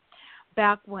me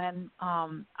back when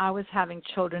I was having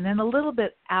children and a little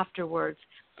bit afterwards,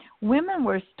 women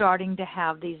were starting to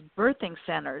have these birthing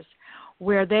centers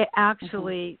where they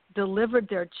actually delivered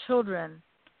their children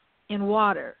in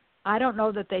water. I don't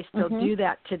know that they still do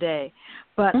that today,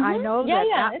 but I know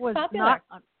that was popular.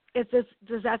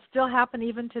 Does that still happen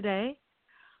even today?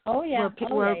 Oh, yeah.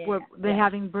 Where they're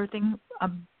having birthing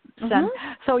centers.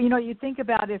 So, you think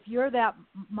about if you're that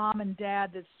mom and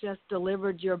dad that's just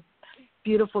delivered your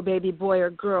beautiful baby boy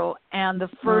or girl, and the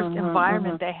first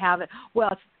environment they have it's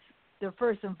their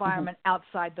first environment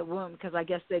outside the womb, because I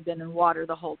guess they've been in water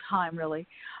the whole time, really,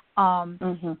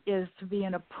 is to be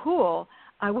in a pool.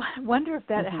 wonder if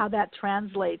that how that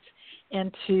translates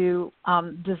into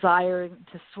desiring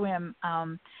to swim,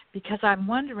 because I'm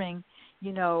wondering,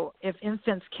 if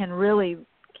infants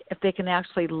if they can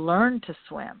actually learn to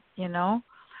swim. Can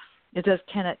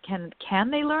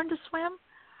they learn to swim?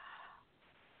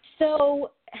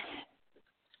 So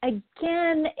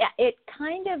again, it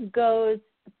kind of goes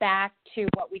back to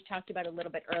what we talked about a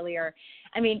little bit earlier.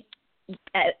 I mean,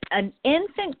 an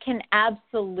infant can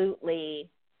absolutely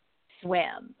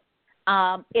swim.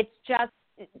 It's just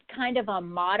kind of a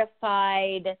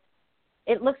modified,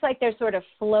 it looks like they're sort of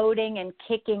floating and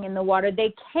kicking in the water.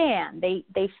 They can. They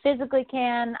physically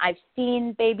can. I've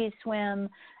seen babies swim.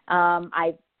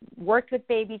 I've worked with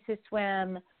babies who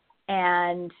swim.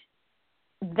 And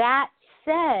that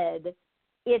said,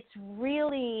 it's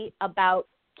really about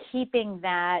keeping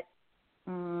them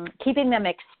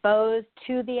exposed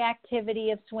to the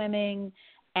activity of swimming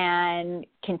and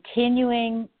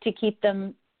continuing to keep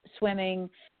them swimming,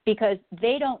 because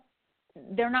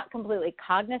they're not completely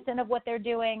cognizant of what they're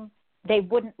doing. They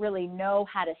wouldn't really know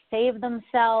how to save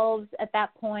themselves at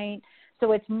that point.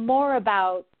 So it's more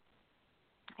about,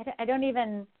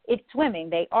 it's swimming.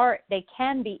 They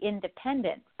can be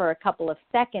independent for a couple of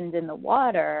seconds in the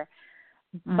water,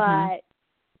 but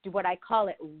would I call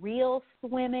it real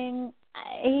swimming?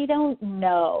 I don't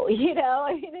know.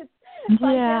 It's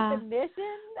by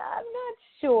definition, I'm not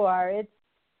sure.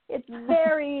 It's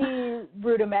very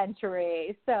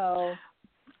rudimentary. So,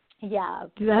 yeah.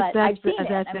 That's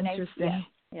interesting.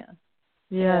 Yeah.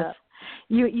 Yes.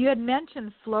 You had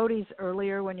mentioned floaties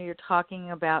earlier when you were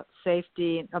talking about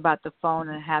safety, about the phone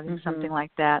and having something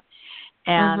like that.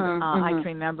 And I can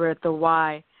remember at the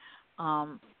Y,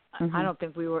 I don't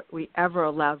think we ever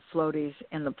allowed floaties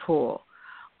in the pool.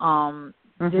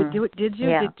 Did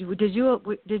you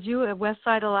at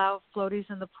Westside allow floaties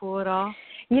in the pool at all?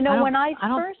 When I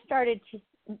first started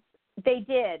they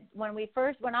did. When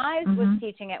I was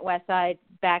teaching at Westside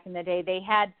back in the day, they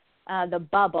had the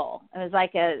bubble. It was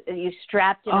like you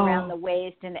strapped it around the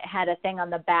waist, and it had a thing on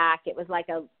the back. It was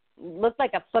looked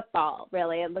like a football,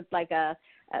 really. It looked like a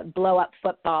blow-up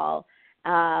football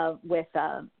with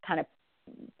a kind of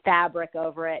fabric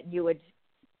over it. You would,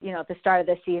 at the start of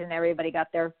the season, everybody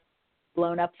got their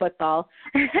blown-up football,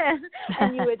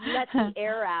 and you would let the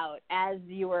air out as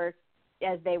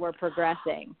they were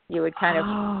progressing. You would kind of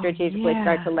strategically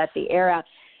start to let the air out.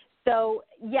 So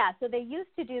so they used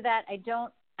to do that. I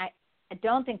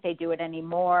don't think they do it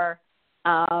anymore.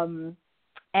 And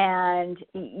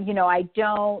I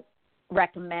don't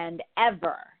recommend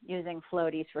ever using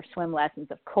floaties for swim lessons,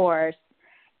 of course.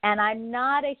 And I'm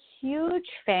not a huge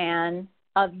fan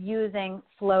of using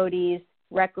floaties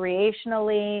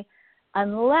recreationally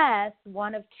unless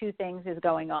one of two things is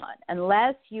going on.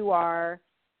 Unless you are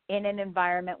in an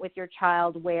environment with your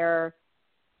child where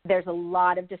there's a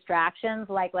lot of distractions,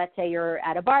 like let's say you're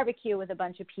at a barbecue with a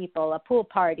bunch of people, a pool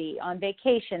party, on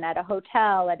vacation, at a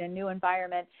hotel, at a new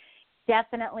environment,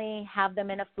 definitely have them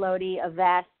in a floaty, a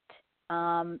vest,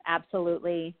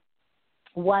 absolutely,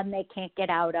 one they can't get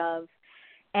out of.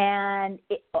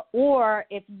 Or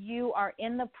if you are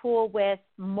in the pool with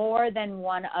more than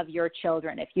one of your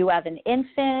children, if you have an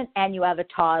infant and you have a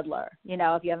toddler,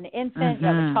 if you have an infant, you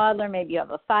have a toddler, maybe you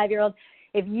have a 5-year-old,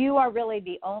 if you are really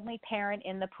the only parent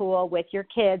in the pool with your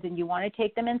kids and you want to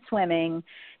take them in swimming,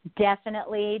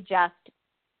 definitely just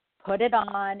put it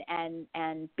on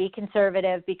and be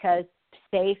conservative, because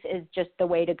safe is just the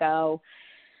way to go.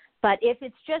 But if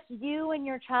it's just you and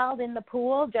your child in the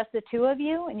pool, just the two of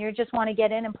you, and you just want to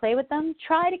get in and play with them,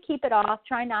 try to keep it off.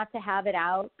 Try not to have it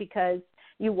out, because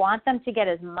you want them to get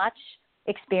as much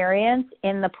experience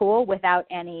in the pool without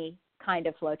any kind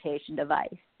of flotation device.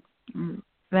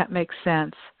 That makes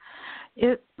sense.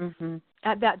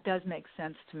 That does make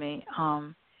sense to me.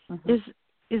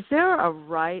 Is there a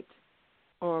right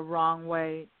or a wrong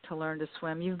way to learn to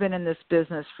swim? You've been in this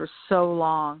business for so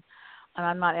long. And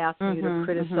I'm not asking you to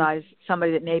criticize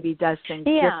somebody that maybe does things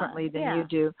differently than you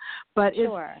do. But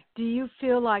do you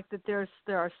feel like that there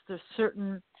are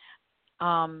certain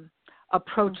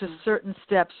approaches, certain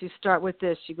steps? You start with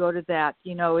this, you go to that.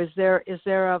 Is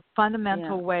there a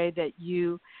fundamental way that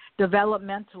you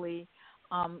developmentally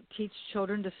teach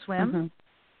children to swim?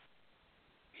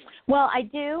 Well, I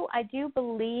do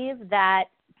believe that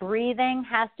breathing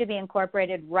has to be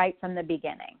incorporated right from the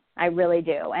beginning. I really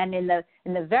do. And in the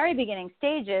very beginning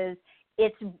stages,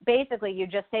 it's basically you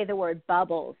just say the word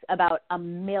bubbles about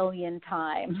 1,000,000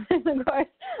 times in the course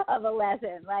of a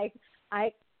lesson.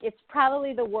 It's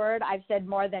probably the word I've said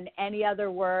more than any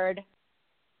other word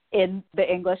in the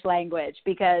English language,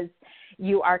 because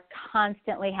you are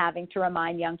constantly having to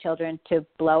remind young children to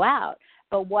blow out.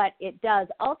 But what it does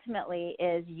ultimately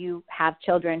is you have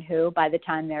children who, by the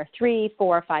time they're 3,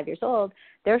 4, 5 years old,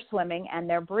 they're swimming and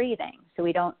they're breathing. So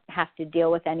we don't have to deal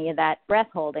with any of that breath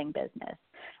holding business.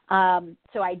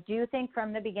 So I do think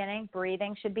from the beginning,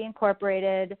 breathing should be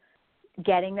incorporated,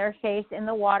 getting their face in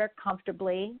the water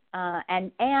comfortably,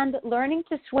 and learning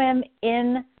to swim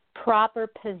in proper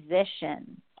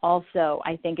position also,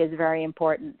 I think, is very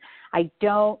important. I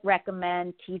don't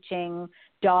recommend teaching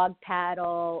dog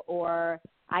paddle, or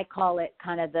I call it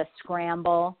kind of the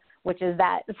scramble, which is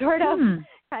that sort of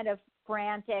kind of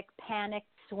frantic, panic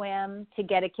swim to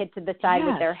get a kid to the side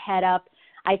with their head up.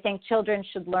 I think children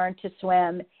should learn to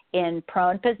swim in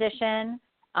prone position.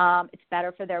 It's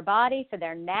better for their body, for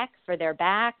their neck, for their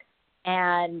back,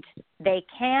 and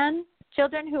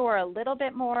children who are a little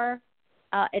bit more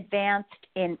advanced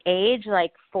in age,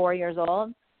 like 4 years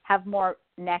old, have more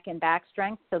neck and back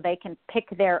strength, so they can pick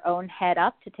their own head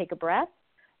up to take a breath.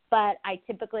 But I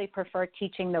typically prefer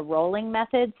teaching the rolling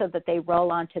method so that they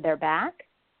roll onto their back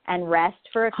and rest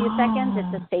for a few seconds.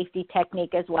 It's a safety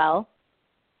technique as well.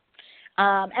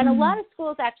 And a lot of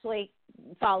schools actually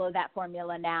follow that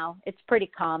formula now. It's pretty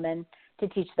common to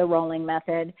teach the rolling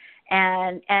method.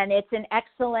 And it's an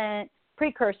excellent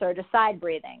precursor to side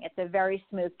breathing. It's a very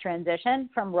smooth transition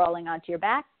from rolling onto your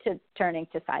back to turning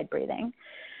to side breathing.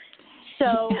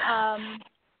 So,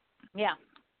 yeah.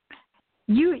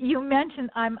 You mentioned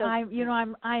I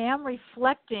am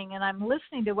reflecting and I'm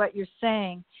listening to what you're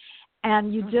saying,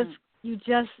 and you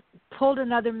just pulled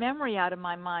another memory out of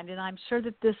my mind, and I'm sure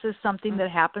that this is something that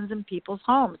happens in people's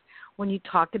homes. When you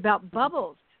talked about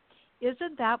bubbles,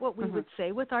 isn't that what we would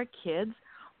say with our kids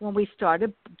when we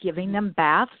started giving them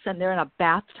baths and they're in a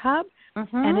bathtub?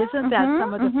 And isn't that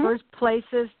some of the first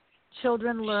places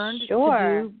children learned to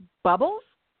do bubbles?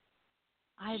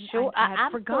 I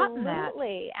had forgotten that.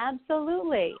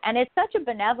 Absolutely. And it's such a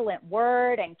benevolent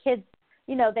word, and kids,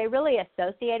 they really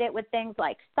associate it with things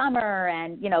like summer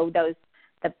and,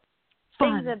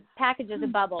 things, the packages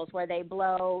of bubbles where they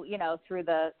blow, through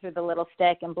the little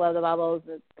stick and blow the bubbles.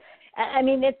 I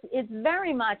mean, it's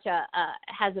very much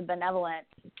has a benevolent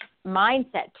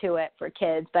mindset to it for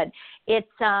kids, but it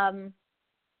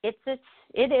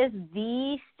is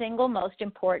the single most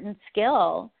important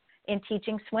skill in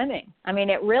teaching swimming. I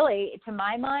mean, it really, to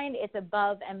my mind, it's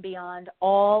above and beyond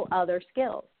all other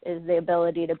skills, is the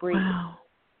ability to breathe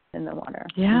in the water.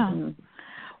 Yeah.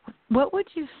 What would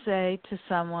you say to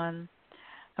someone,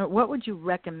 or what would you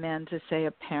recommend to, say,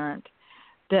 a parent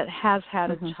that has had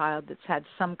a child that's had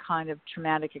some kind of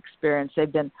traumatic experience?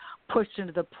 They've been pushed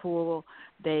into the pool.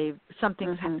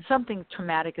 Something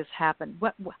traumatic has happened.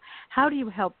 How do you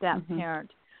help that parent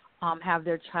have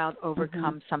their child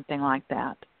overcome something like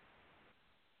that?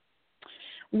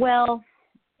 Well,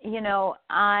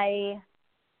 I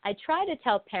try to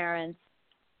tell parents,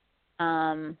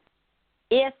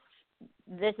 if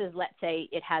this is, let's say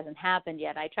it hasn't happened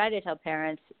yet, I try to tell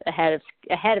parents ahead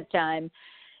of time,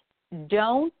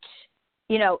 don't,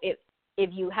 if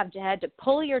you have had to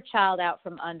pull your child out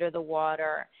from under the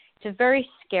water, it's a very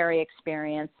scary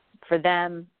experience for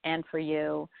them and for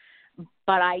you.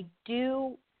 But I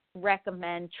do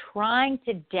recommend trying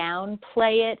to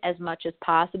downplay it as much as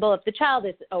possible. If the child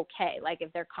is okay, like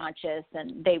if they're conscious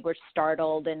and they were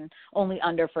startled and only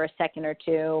under for a second or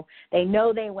two, they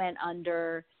know they went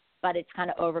under, but it's kind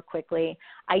of over quickly,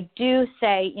 I do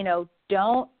say,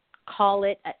 don't call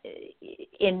it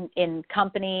in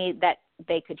company that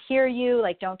they could hear you.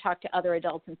 Like, don't talk to other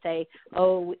adults and say,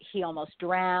 oh, he almost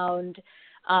drowned.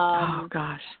 Oh,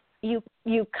 gosh. You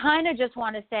kind of just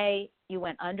want to say, you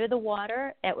went under the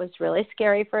water. It was really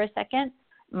scary for a second.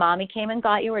 Mommy came and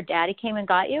got you, or daddy came and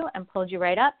got you and pulled you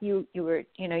right up. You were,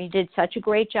 you did such a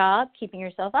great job keeping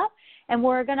yourself up, and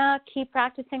we're going to keep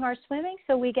practicing our swimming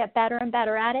so we get better and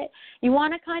better at it. You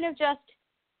want to kind of just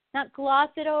not gloss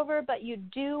it over, but you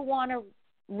do want to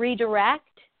redirect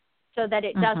so that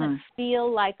it doesn't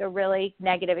feel like a really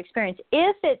negative experience.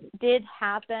 If it did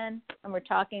happen, and we're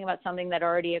talking about something that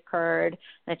already occurred,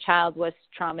 the child was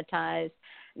traumatized,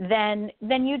 then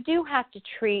you do have to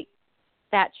treat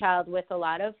that child with a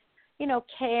lot of,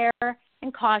 care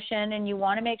and caution, and you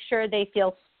want to make sure they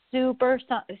feel super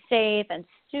safe and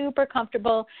super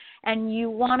comfortable, and you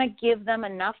want to give them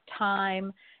enough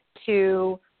time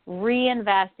to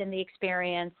reinvest in the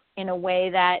experience in a way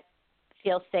that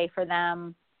feels safe for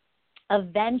them.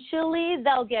 Eventually,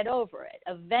 they'll get over it.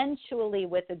 Eventually,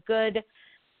 with a good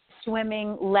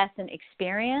swimming lesson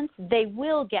experience, they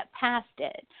will get past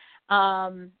it.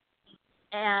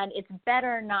 And it's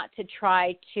better not to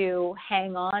try to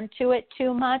hang on to it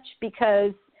too much,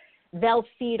 because they'll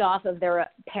feed off of their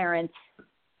parents'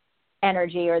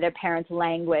 energy or their parents'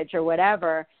 language or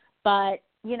whatever. But,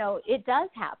 you know, it does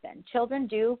happen. Children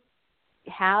do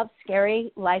have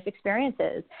scary life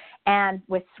experiences. And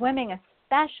with swimming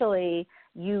especially,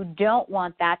 you don't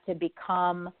want that to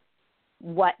become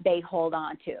what they hold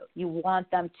on to. You want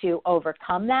them to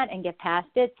overcome that and get past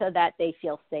it so that they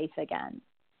feel safe again.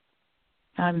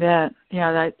 I bet.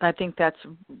 Yeah, I think that's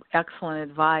excellent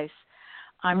advice.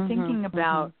 I'm thinking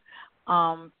about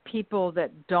people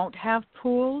that don't have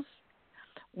pools.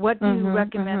 What do you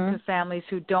recommend to families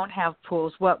who don't have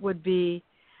pools? What would be,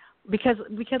 because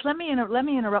let me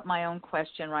interrupt my own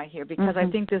question right here, because I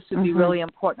think this would be really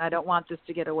important. I don't want this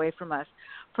to get away from us.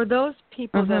 For those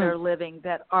people that are living,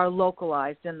 that are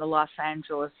localized in the Los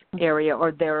Angeles area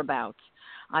or thereabouts,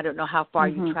 I don't know how far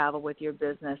you travel with your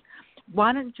business,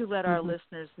 why don't you let our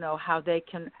listeners know how they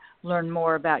can learn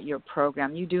more about your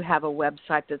program? You do have a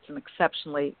website that's an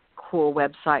exceptionally cool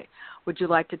website. Would you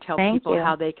like to tell people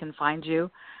how they can find you?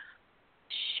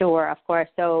 Sure, of course.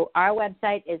 So our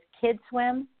website is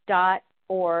kidswim.org,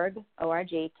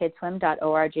 O-R-G,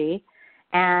 kidswim.org.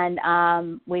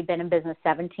 And we've been in business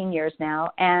 17 years now.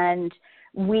 And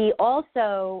we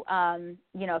also,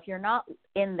 you know, if you're not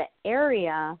in the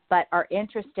area but are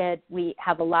interested, we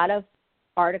have a lot of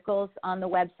articles on the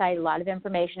website, a lot of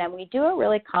information, and we do a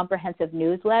really comprehensive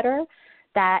newsletter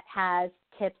that has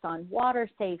tips on water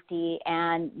safety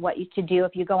and what you to do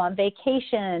if you go on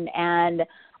vacation, and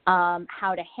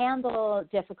how to handle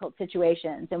difficult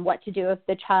situations, and what to do if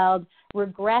the child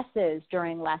regresses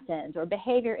during lessons or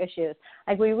behavior issues.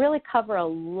 Like, we really cover a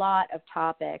lot of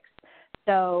topics.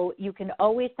 So you can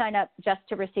always sign up just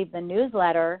to receive the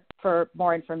newsletter for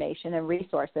more information and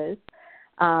resources.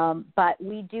 But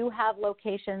we do have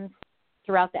locations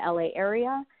throughout the LA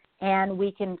area, and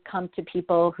we can come to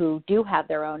people who do have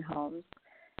their own homes.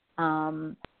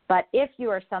 But if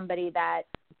you are somebody that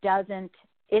isn't,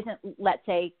 let's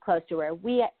say, close to where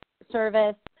we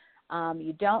service,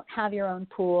 you don't have your own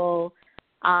pool,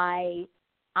 I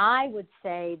would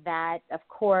say that, of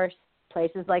course,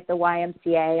 places like the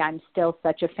YMCA, I'm still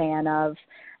such a fan of.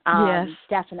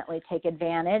 Definitely take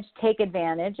advantage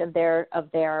of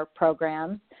their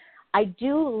programs. I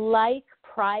do like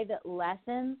private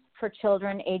lessons for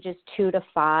children ages 2 to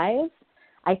 5.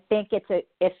 I think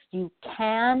if you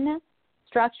can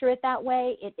structure it that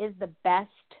way, it is the best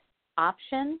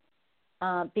option,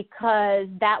 because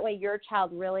that way your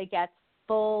child really gets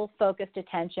full focused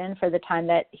attention for the time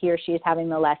that he or she is having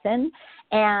the lesson.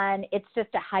 And it's just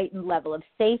a heightened level of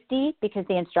safety because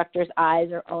the instructor's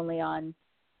eyes are only on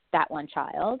that one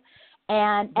child.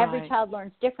 And every child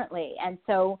learns differently. And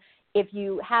so if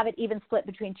you have it even split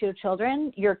between 2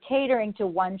 children, you're catering to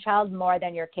one child more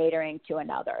than you're catering to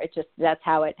another. It's just, that's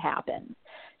how it happens.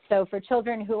 So for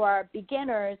children who are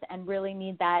beginners and really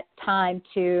need that time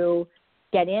to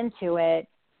get into it,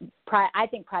 I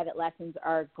think private lessons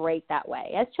are great that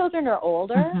way. As children are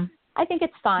older, I think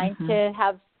it's fine to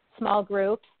have small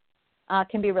groups.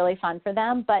 Can be really fun for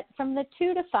them. But from the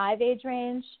 2 to 5 age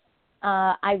range,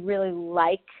 I really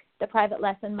like the private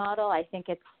lesson model. I think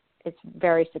it's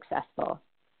very successful.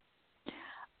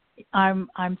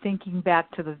 I'm thinking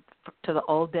back to the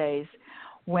old days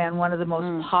when one of the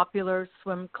most popular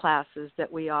swim classes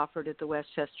that we offered at the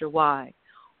Westchester Y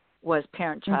was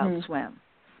parent-child swim.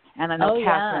 And I know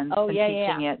Catherine's been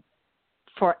teaching it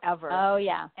forever. Oh,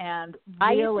 yeah. And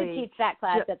I really, used to teach that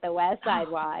class at the West Side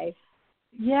Y.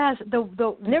 Yes. There'd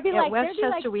be like,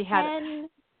 Westchester, we had 10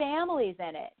 families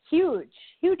in it. Huge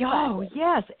classes. Oh,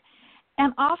 yes.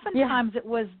 And oftentimes it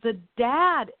was the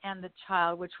dad and the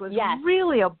child, which was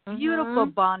really a beautiful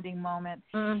bonding moment.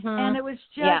 And it was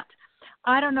just,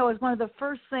 I don't know, it was one of the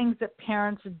first things that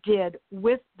parents did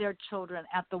with their children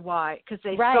at the Y, because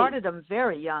they started them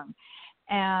very young.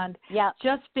 And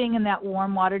just being in that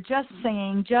warm water, just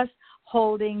singing, just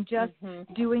holding, just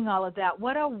doing all of that.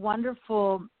 What a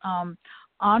wonderful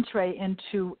entree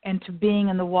into being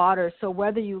in the water. So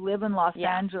whether you live in Los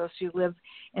Angeles, you live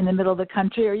in the middle of the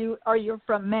country, or you're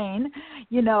from Maine,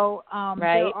 you know,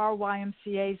 there are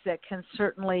YMCAs that can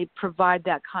certainly provide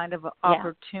that kind of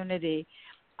opportunity.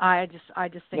 I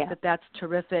just think that that's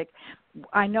terrific.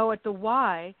 I know at the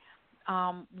Y,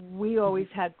 we always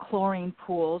had chlorine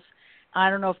pools. I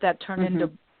don't know if that turned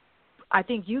into, I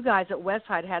think you guys at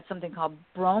Westside had something called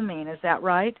bromine. Is that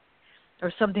right?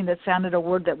 Or something that sounded a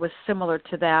word that was similar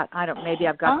to that. Maybe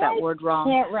I've got that word wrong.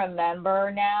 I can't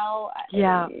remember now.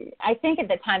 Yeah. I think at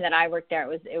the time that I worked there,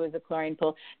 it was a chlorine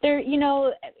pool. There, you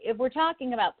know, if we're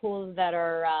talking about pools that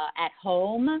are at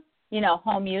home, you know,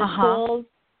 home use pools,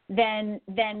 then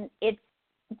it's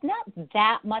not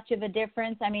that much of a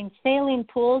difference. I mean, saline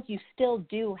pools, you still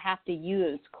do have to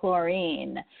use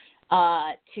chlorine.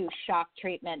 to shock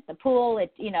treatment the pool.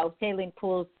 Saline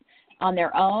pools on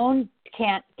their own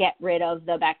can't get rid of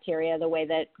the bacteria the way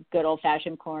that good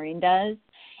old-fashioned chlorine does.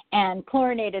 And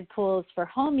chlorinated pools for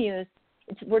home use,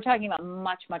 we're talking about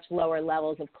much, much lower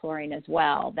levels of chlorine as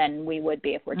well than we would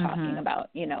be if we're talking about,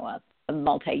 a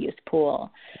multi-use pool.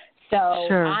 So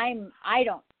sure. I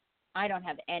don't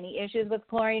have any issues with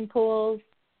chlorine pools.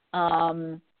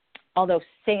 Although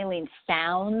saline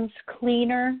sounds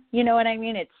cleaner, you know what I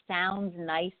mean? It sounds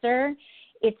nicer.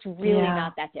 It's really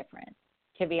not that different,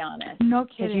 to be honest. No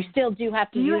kidding. Because you still do have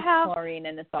to use chlorine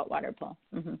in the saltwater pool.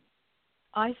 Mm-hmm.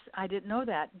 I didn't know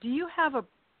that. Do you have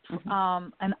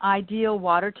an ideal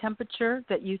water temperature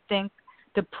that you think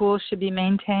the pool should be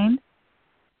maintained?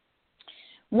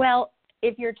 Well,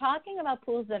 if you're talking about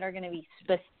pools that are going to be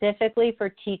specifically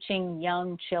for teaching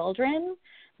young children,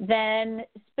 then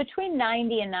between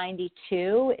 90 and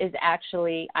 92 is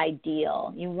actually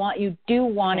ideal. You do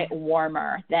want it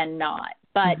warmer than not.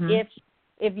 But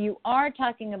if you are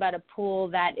talking about a pool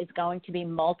that is going to be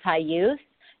multi-use,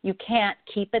 you can't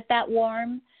keep it that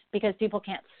warm because people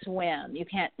can't swim. You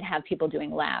can't have people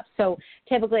doing laps. So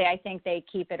typically I think they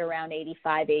keep it around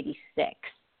 85, 86,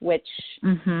 which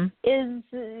is,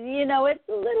 it's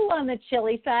a little on the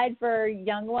chilly side for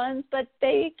young ones, but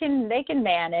they can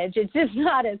manage. It's just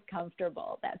not as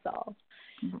comfortable, that's all.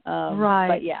 Right.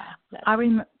 But yeah.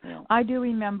 I do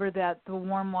remember that the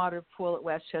warm water pool at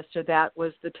Westchester, that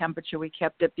was the temperature we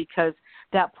kept it because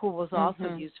that pool was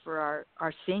also used for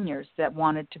our seniors that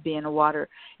wanted to be in the water.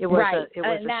 It was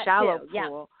a shallow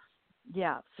pool.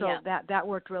 Yeah, so that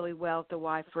worked really well at the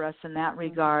Y for us in that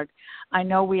regard. I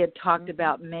know we had talked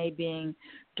about May being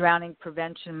Drowning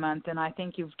Prevention Month, and I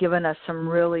think you've given us some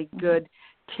really good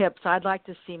tips. I'd like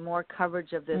to see more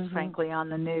coverage of this, frankly, on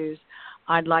the news.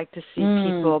 I'd like to see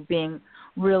people being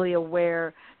really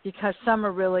aware because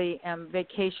summer really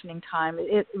vacationing time,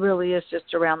 it really is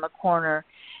just around the corner.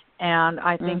 And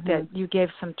I think that you gave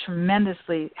some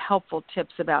tremendously helpful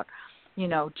tips about,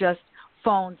 just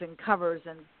phones and covers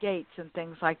and gates and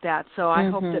things like that. So I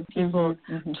hope that people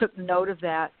took note of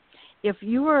that. If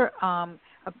you were,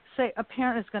 say, a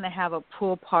parent is going to have a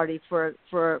pool party for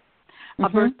a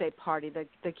birthday party,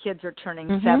 the kids are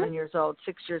turning 7 years old,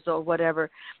 6 years old,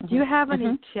 whatever. Do you have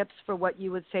any tips for what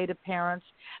you would say to parents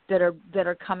that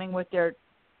are coming with the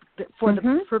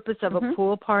purpose of a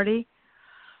pool party?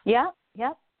 Yeah,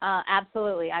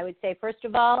 absolutely. I would say, first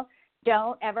of all,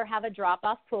 don't ever have a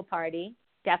drop-off pool party.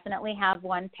 Definitely have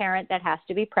one parent that has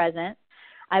to be present.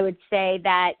 I would say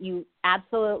that you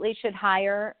absolutely should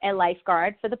hire a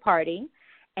lifeguard for the party.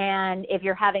 And if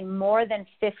you're having more than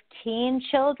 15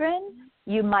 children,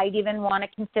 you might even want to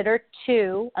consider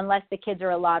 2, unless the kids are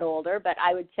a lot older. But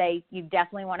I would say you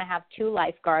definitely want to have 2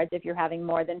 lifeguards if you're having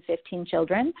more than 15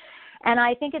 children. And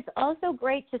I think it's also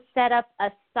great to set up a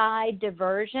side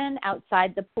diversion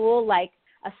outside the pool, like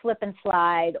a slip and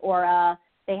slide, or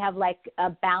they have like a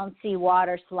bouncy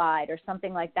water slide or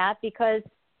something like that, because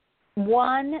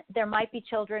one, there might be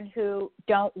children who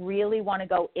don't really want to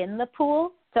go in the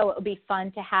pool, so it would be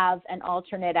fun to have an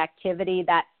alternate activity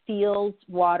that feels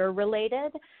water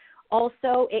related.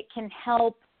 Also, it can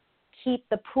help keep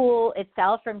the pool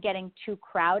itself from getting too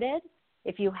crowded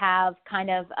if you have kind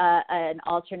of an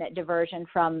alternate diversion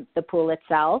from the pool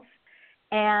itself.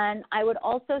 And I would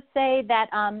also say that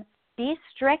be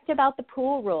strict about the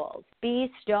pool rules.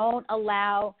 Don't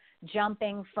allow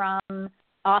jumping from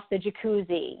off the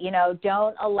jacuzzi.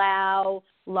 Don't allow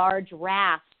large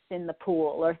rafts in the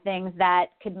pool or things that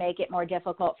could make it more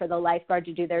difficult for the lifeguard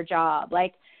to do their job.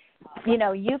 Like,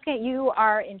 you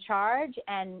are in charge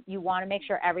and you want to make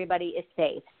sure everybody is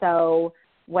safe. So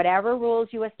whatever rules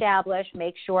you establish,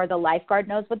 make sure the lifeguard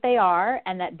knows what they are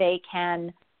and that they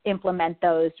can implement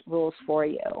those rules for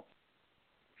you.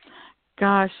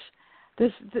 Gosh,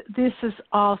 this is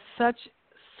all such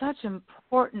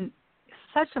important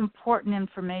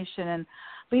information. And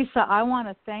Lisa, I want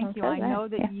to thank you. I know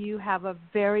that you have a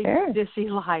very busy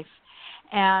life,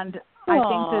 and I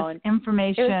think this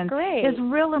information is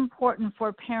real important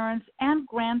for parents and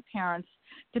grandparents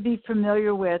to be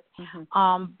familiar with.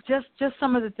 Just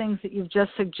some of the things that you've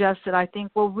just suggested, I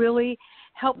think, will really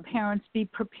help parents be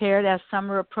prepared as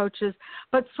summer approaches.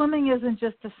 But swimming isn't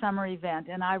just a summer event,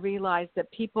 and I realize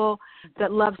that people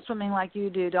that love swimming like you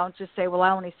do don't just say, well,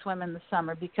 I only swim in the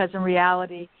summer, because in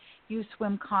reality, you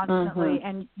swim constantly,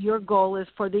 and your goal is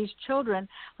for these children,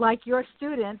 like your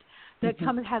student, that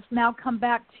has now come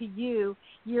back to you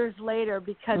years later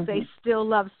because they still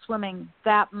love swimming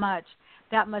that much.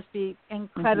 That must be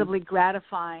incredibly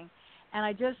gratifying. And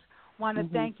I just want to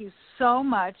thank you so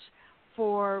much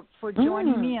for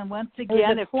joining me. And once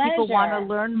again, if people want to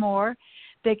learn more,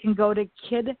 they can go to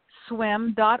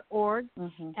kidswim.org.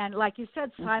 And like you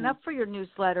said, sign up for your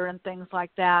newsletter and things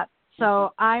like that.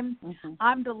 So I'm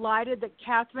delighted that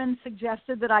Catherine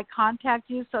suggested that I contact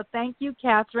you. So thank you,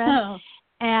 Catherine. Oh.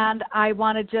 And I'm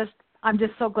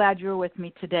just so glad you were with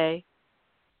me today.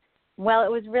 Well,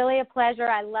 it was really a pleasure.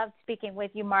 I loved speaking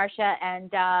with you, Marcia, and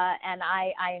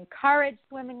I encourage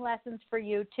swimming lessons for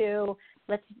you too.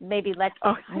 Let's make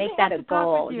that a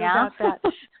goal. Yeah. About that.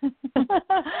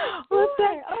 Well,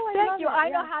 thank you. I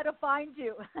know how to find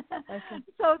you.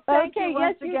 So thank you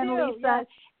once again, Lisa. Yes.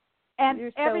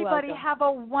 And everybody welcome. Have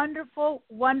a wonderful,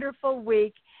 wonderful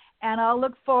week. And I'll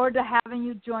look forward to having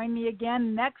you join me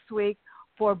again next week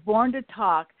for Born to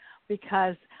Talk,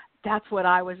 because that's what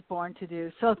I was born to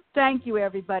do. So thank you,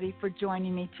 everybody, for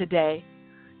joining me today.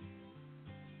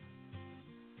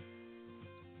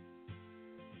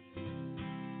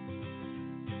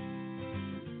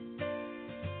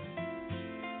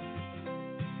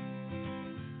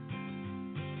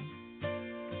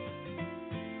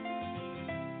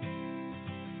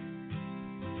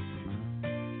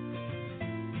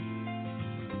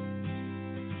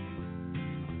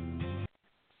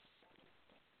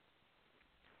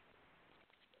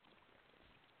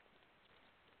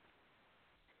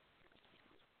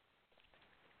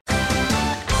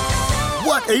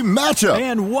 What a matchup!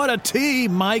 And what a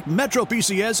team, Mike. Metro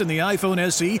PCS and the iPhone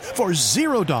SE for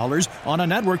 $0 on a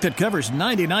network that covers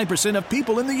 99% of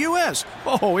people in the U.S.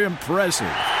 Oh,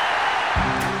 impressive.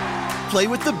 Play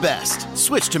with the best.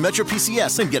 Switch to Metro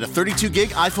PCS and get a 32-gig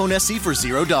iPhone SE for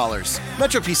 $0.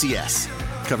 Metro PCS.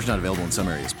 Coverage not available in some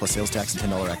areas, plus sales tax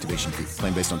and $10 activation fee.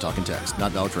 Claim based on talk and text.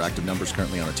 Not valid for active numbers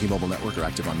currently on a T-Mobile network or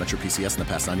active on Metro PCS in the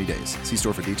past 90 days. See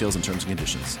store for details and terms and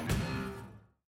conditions.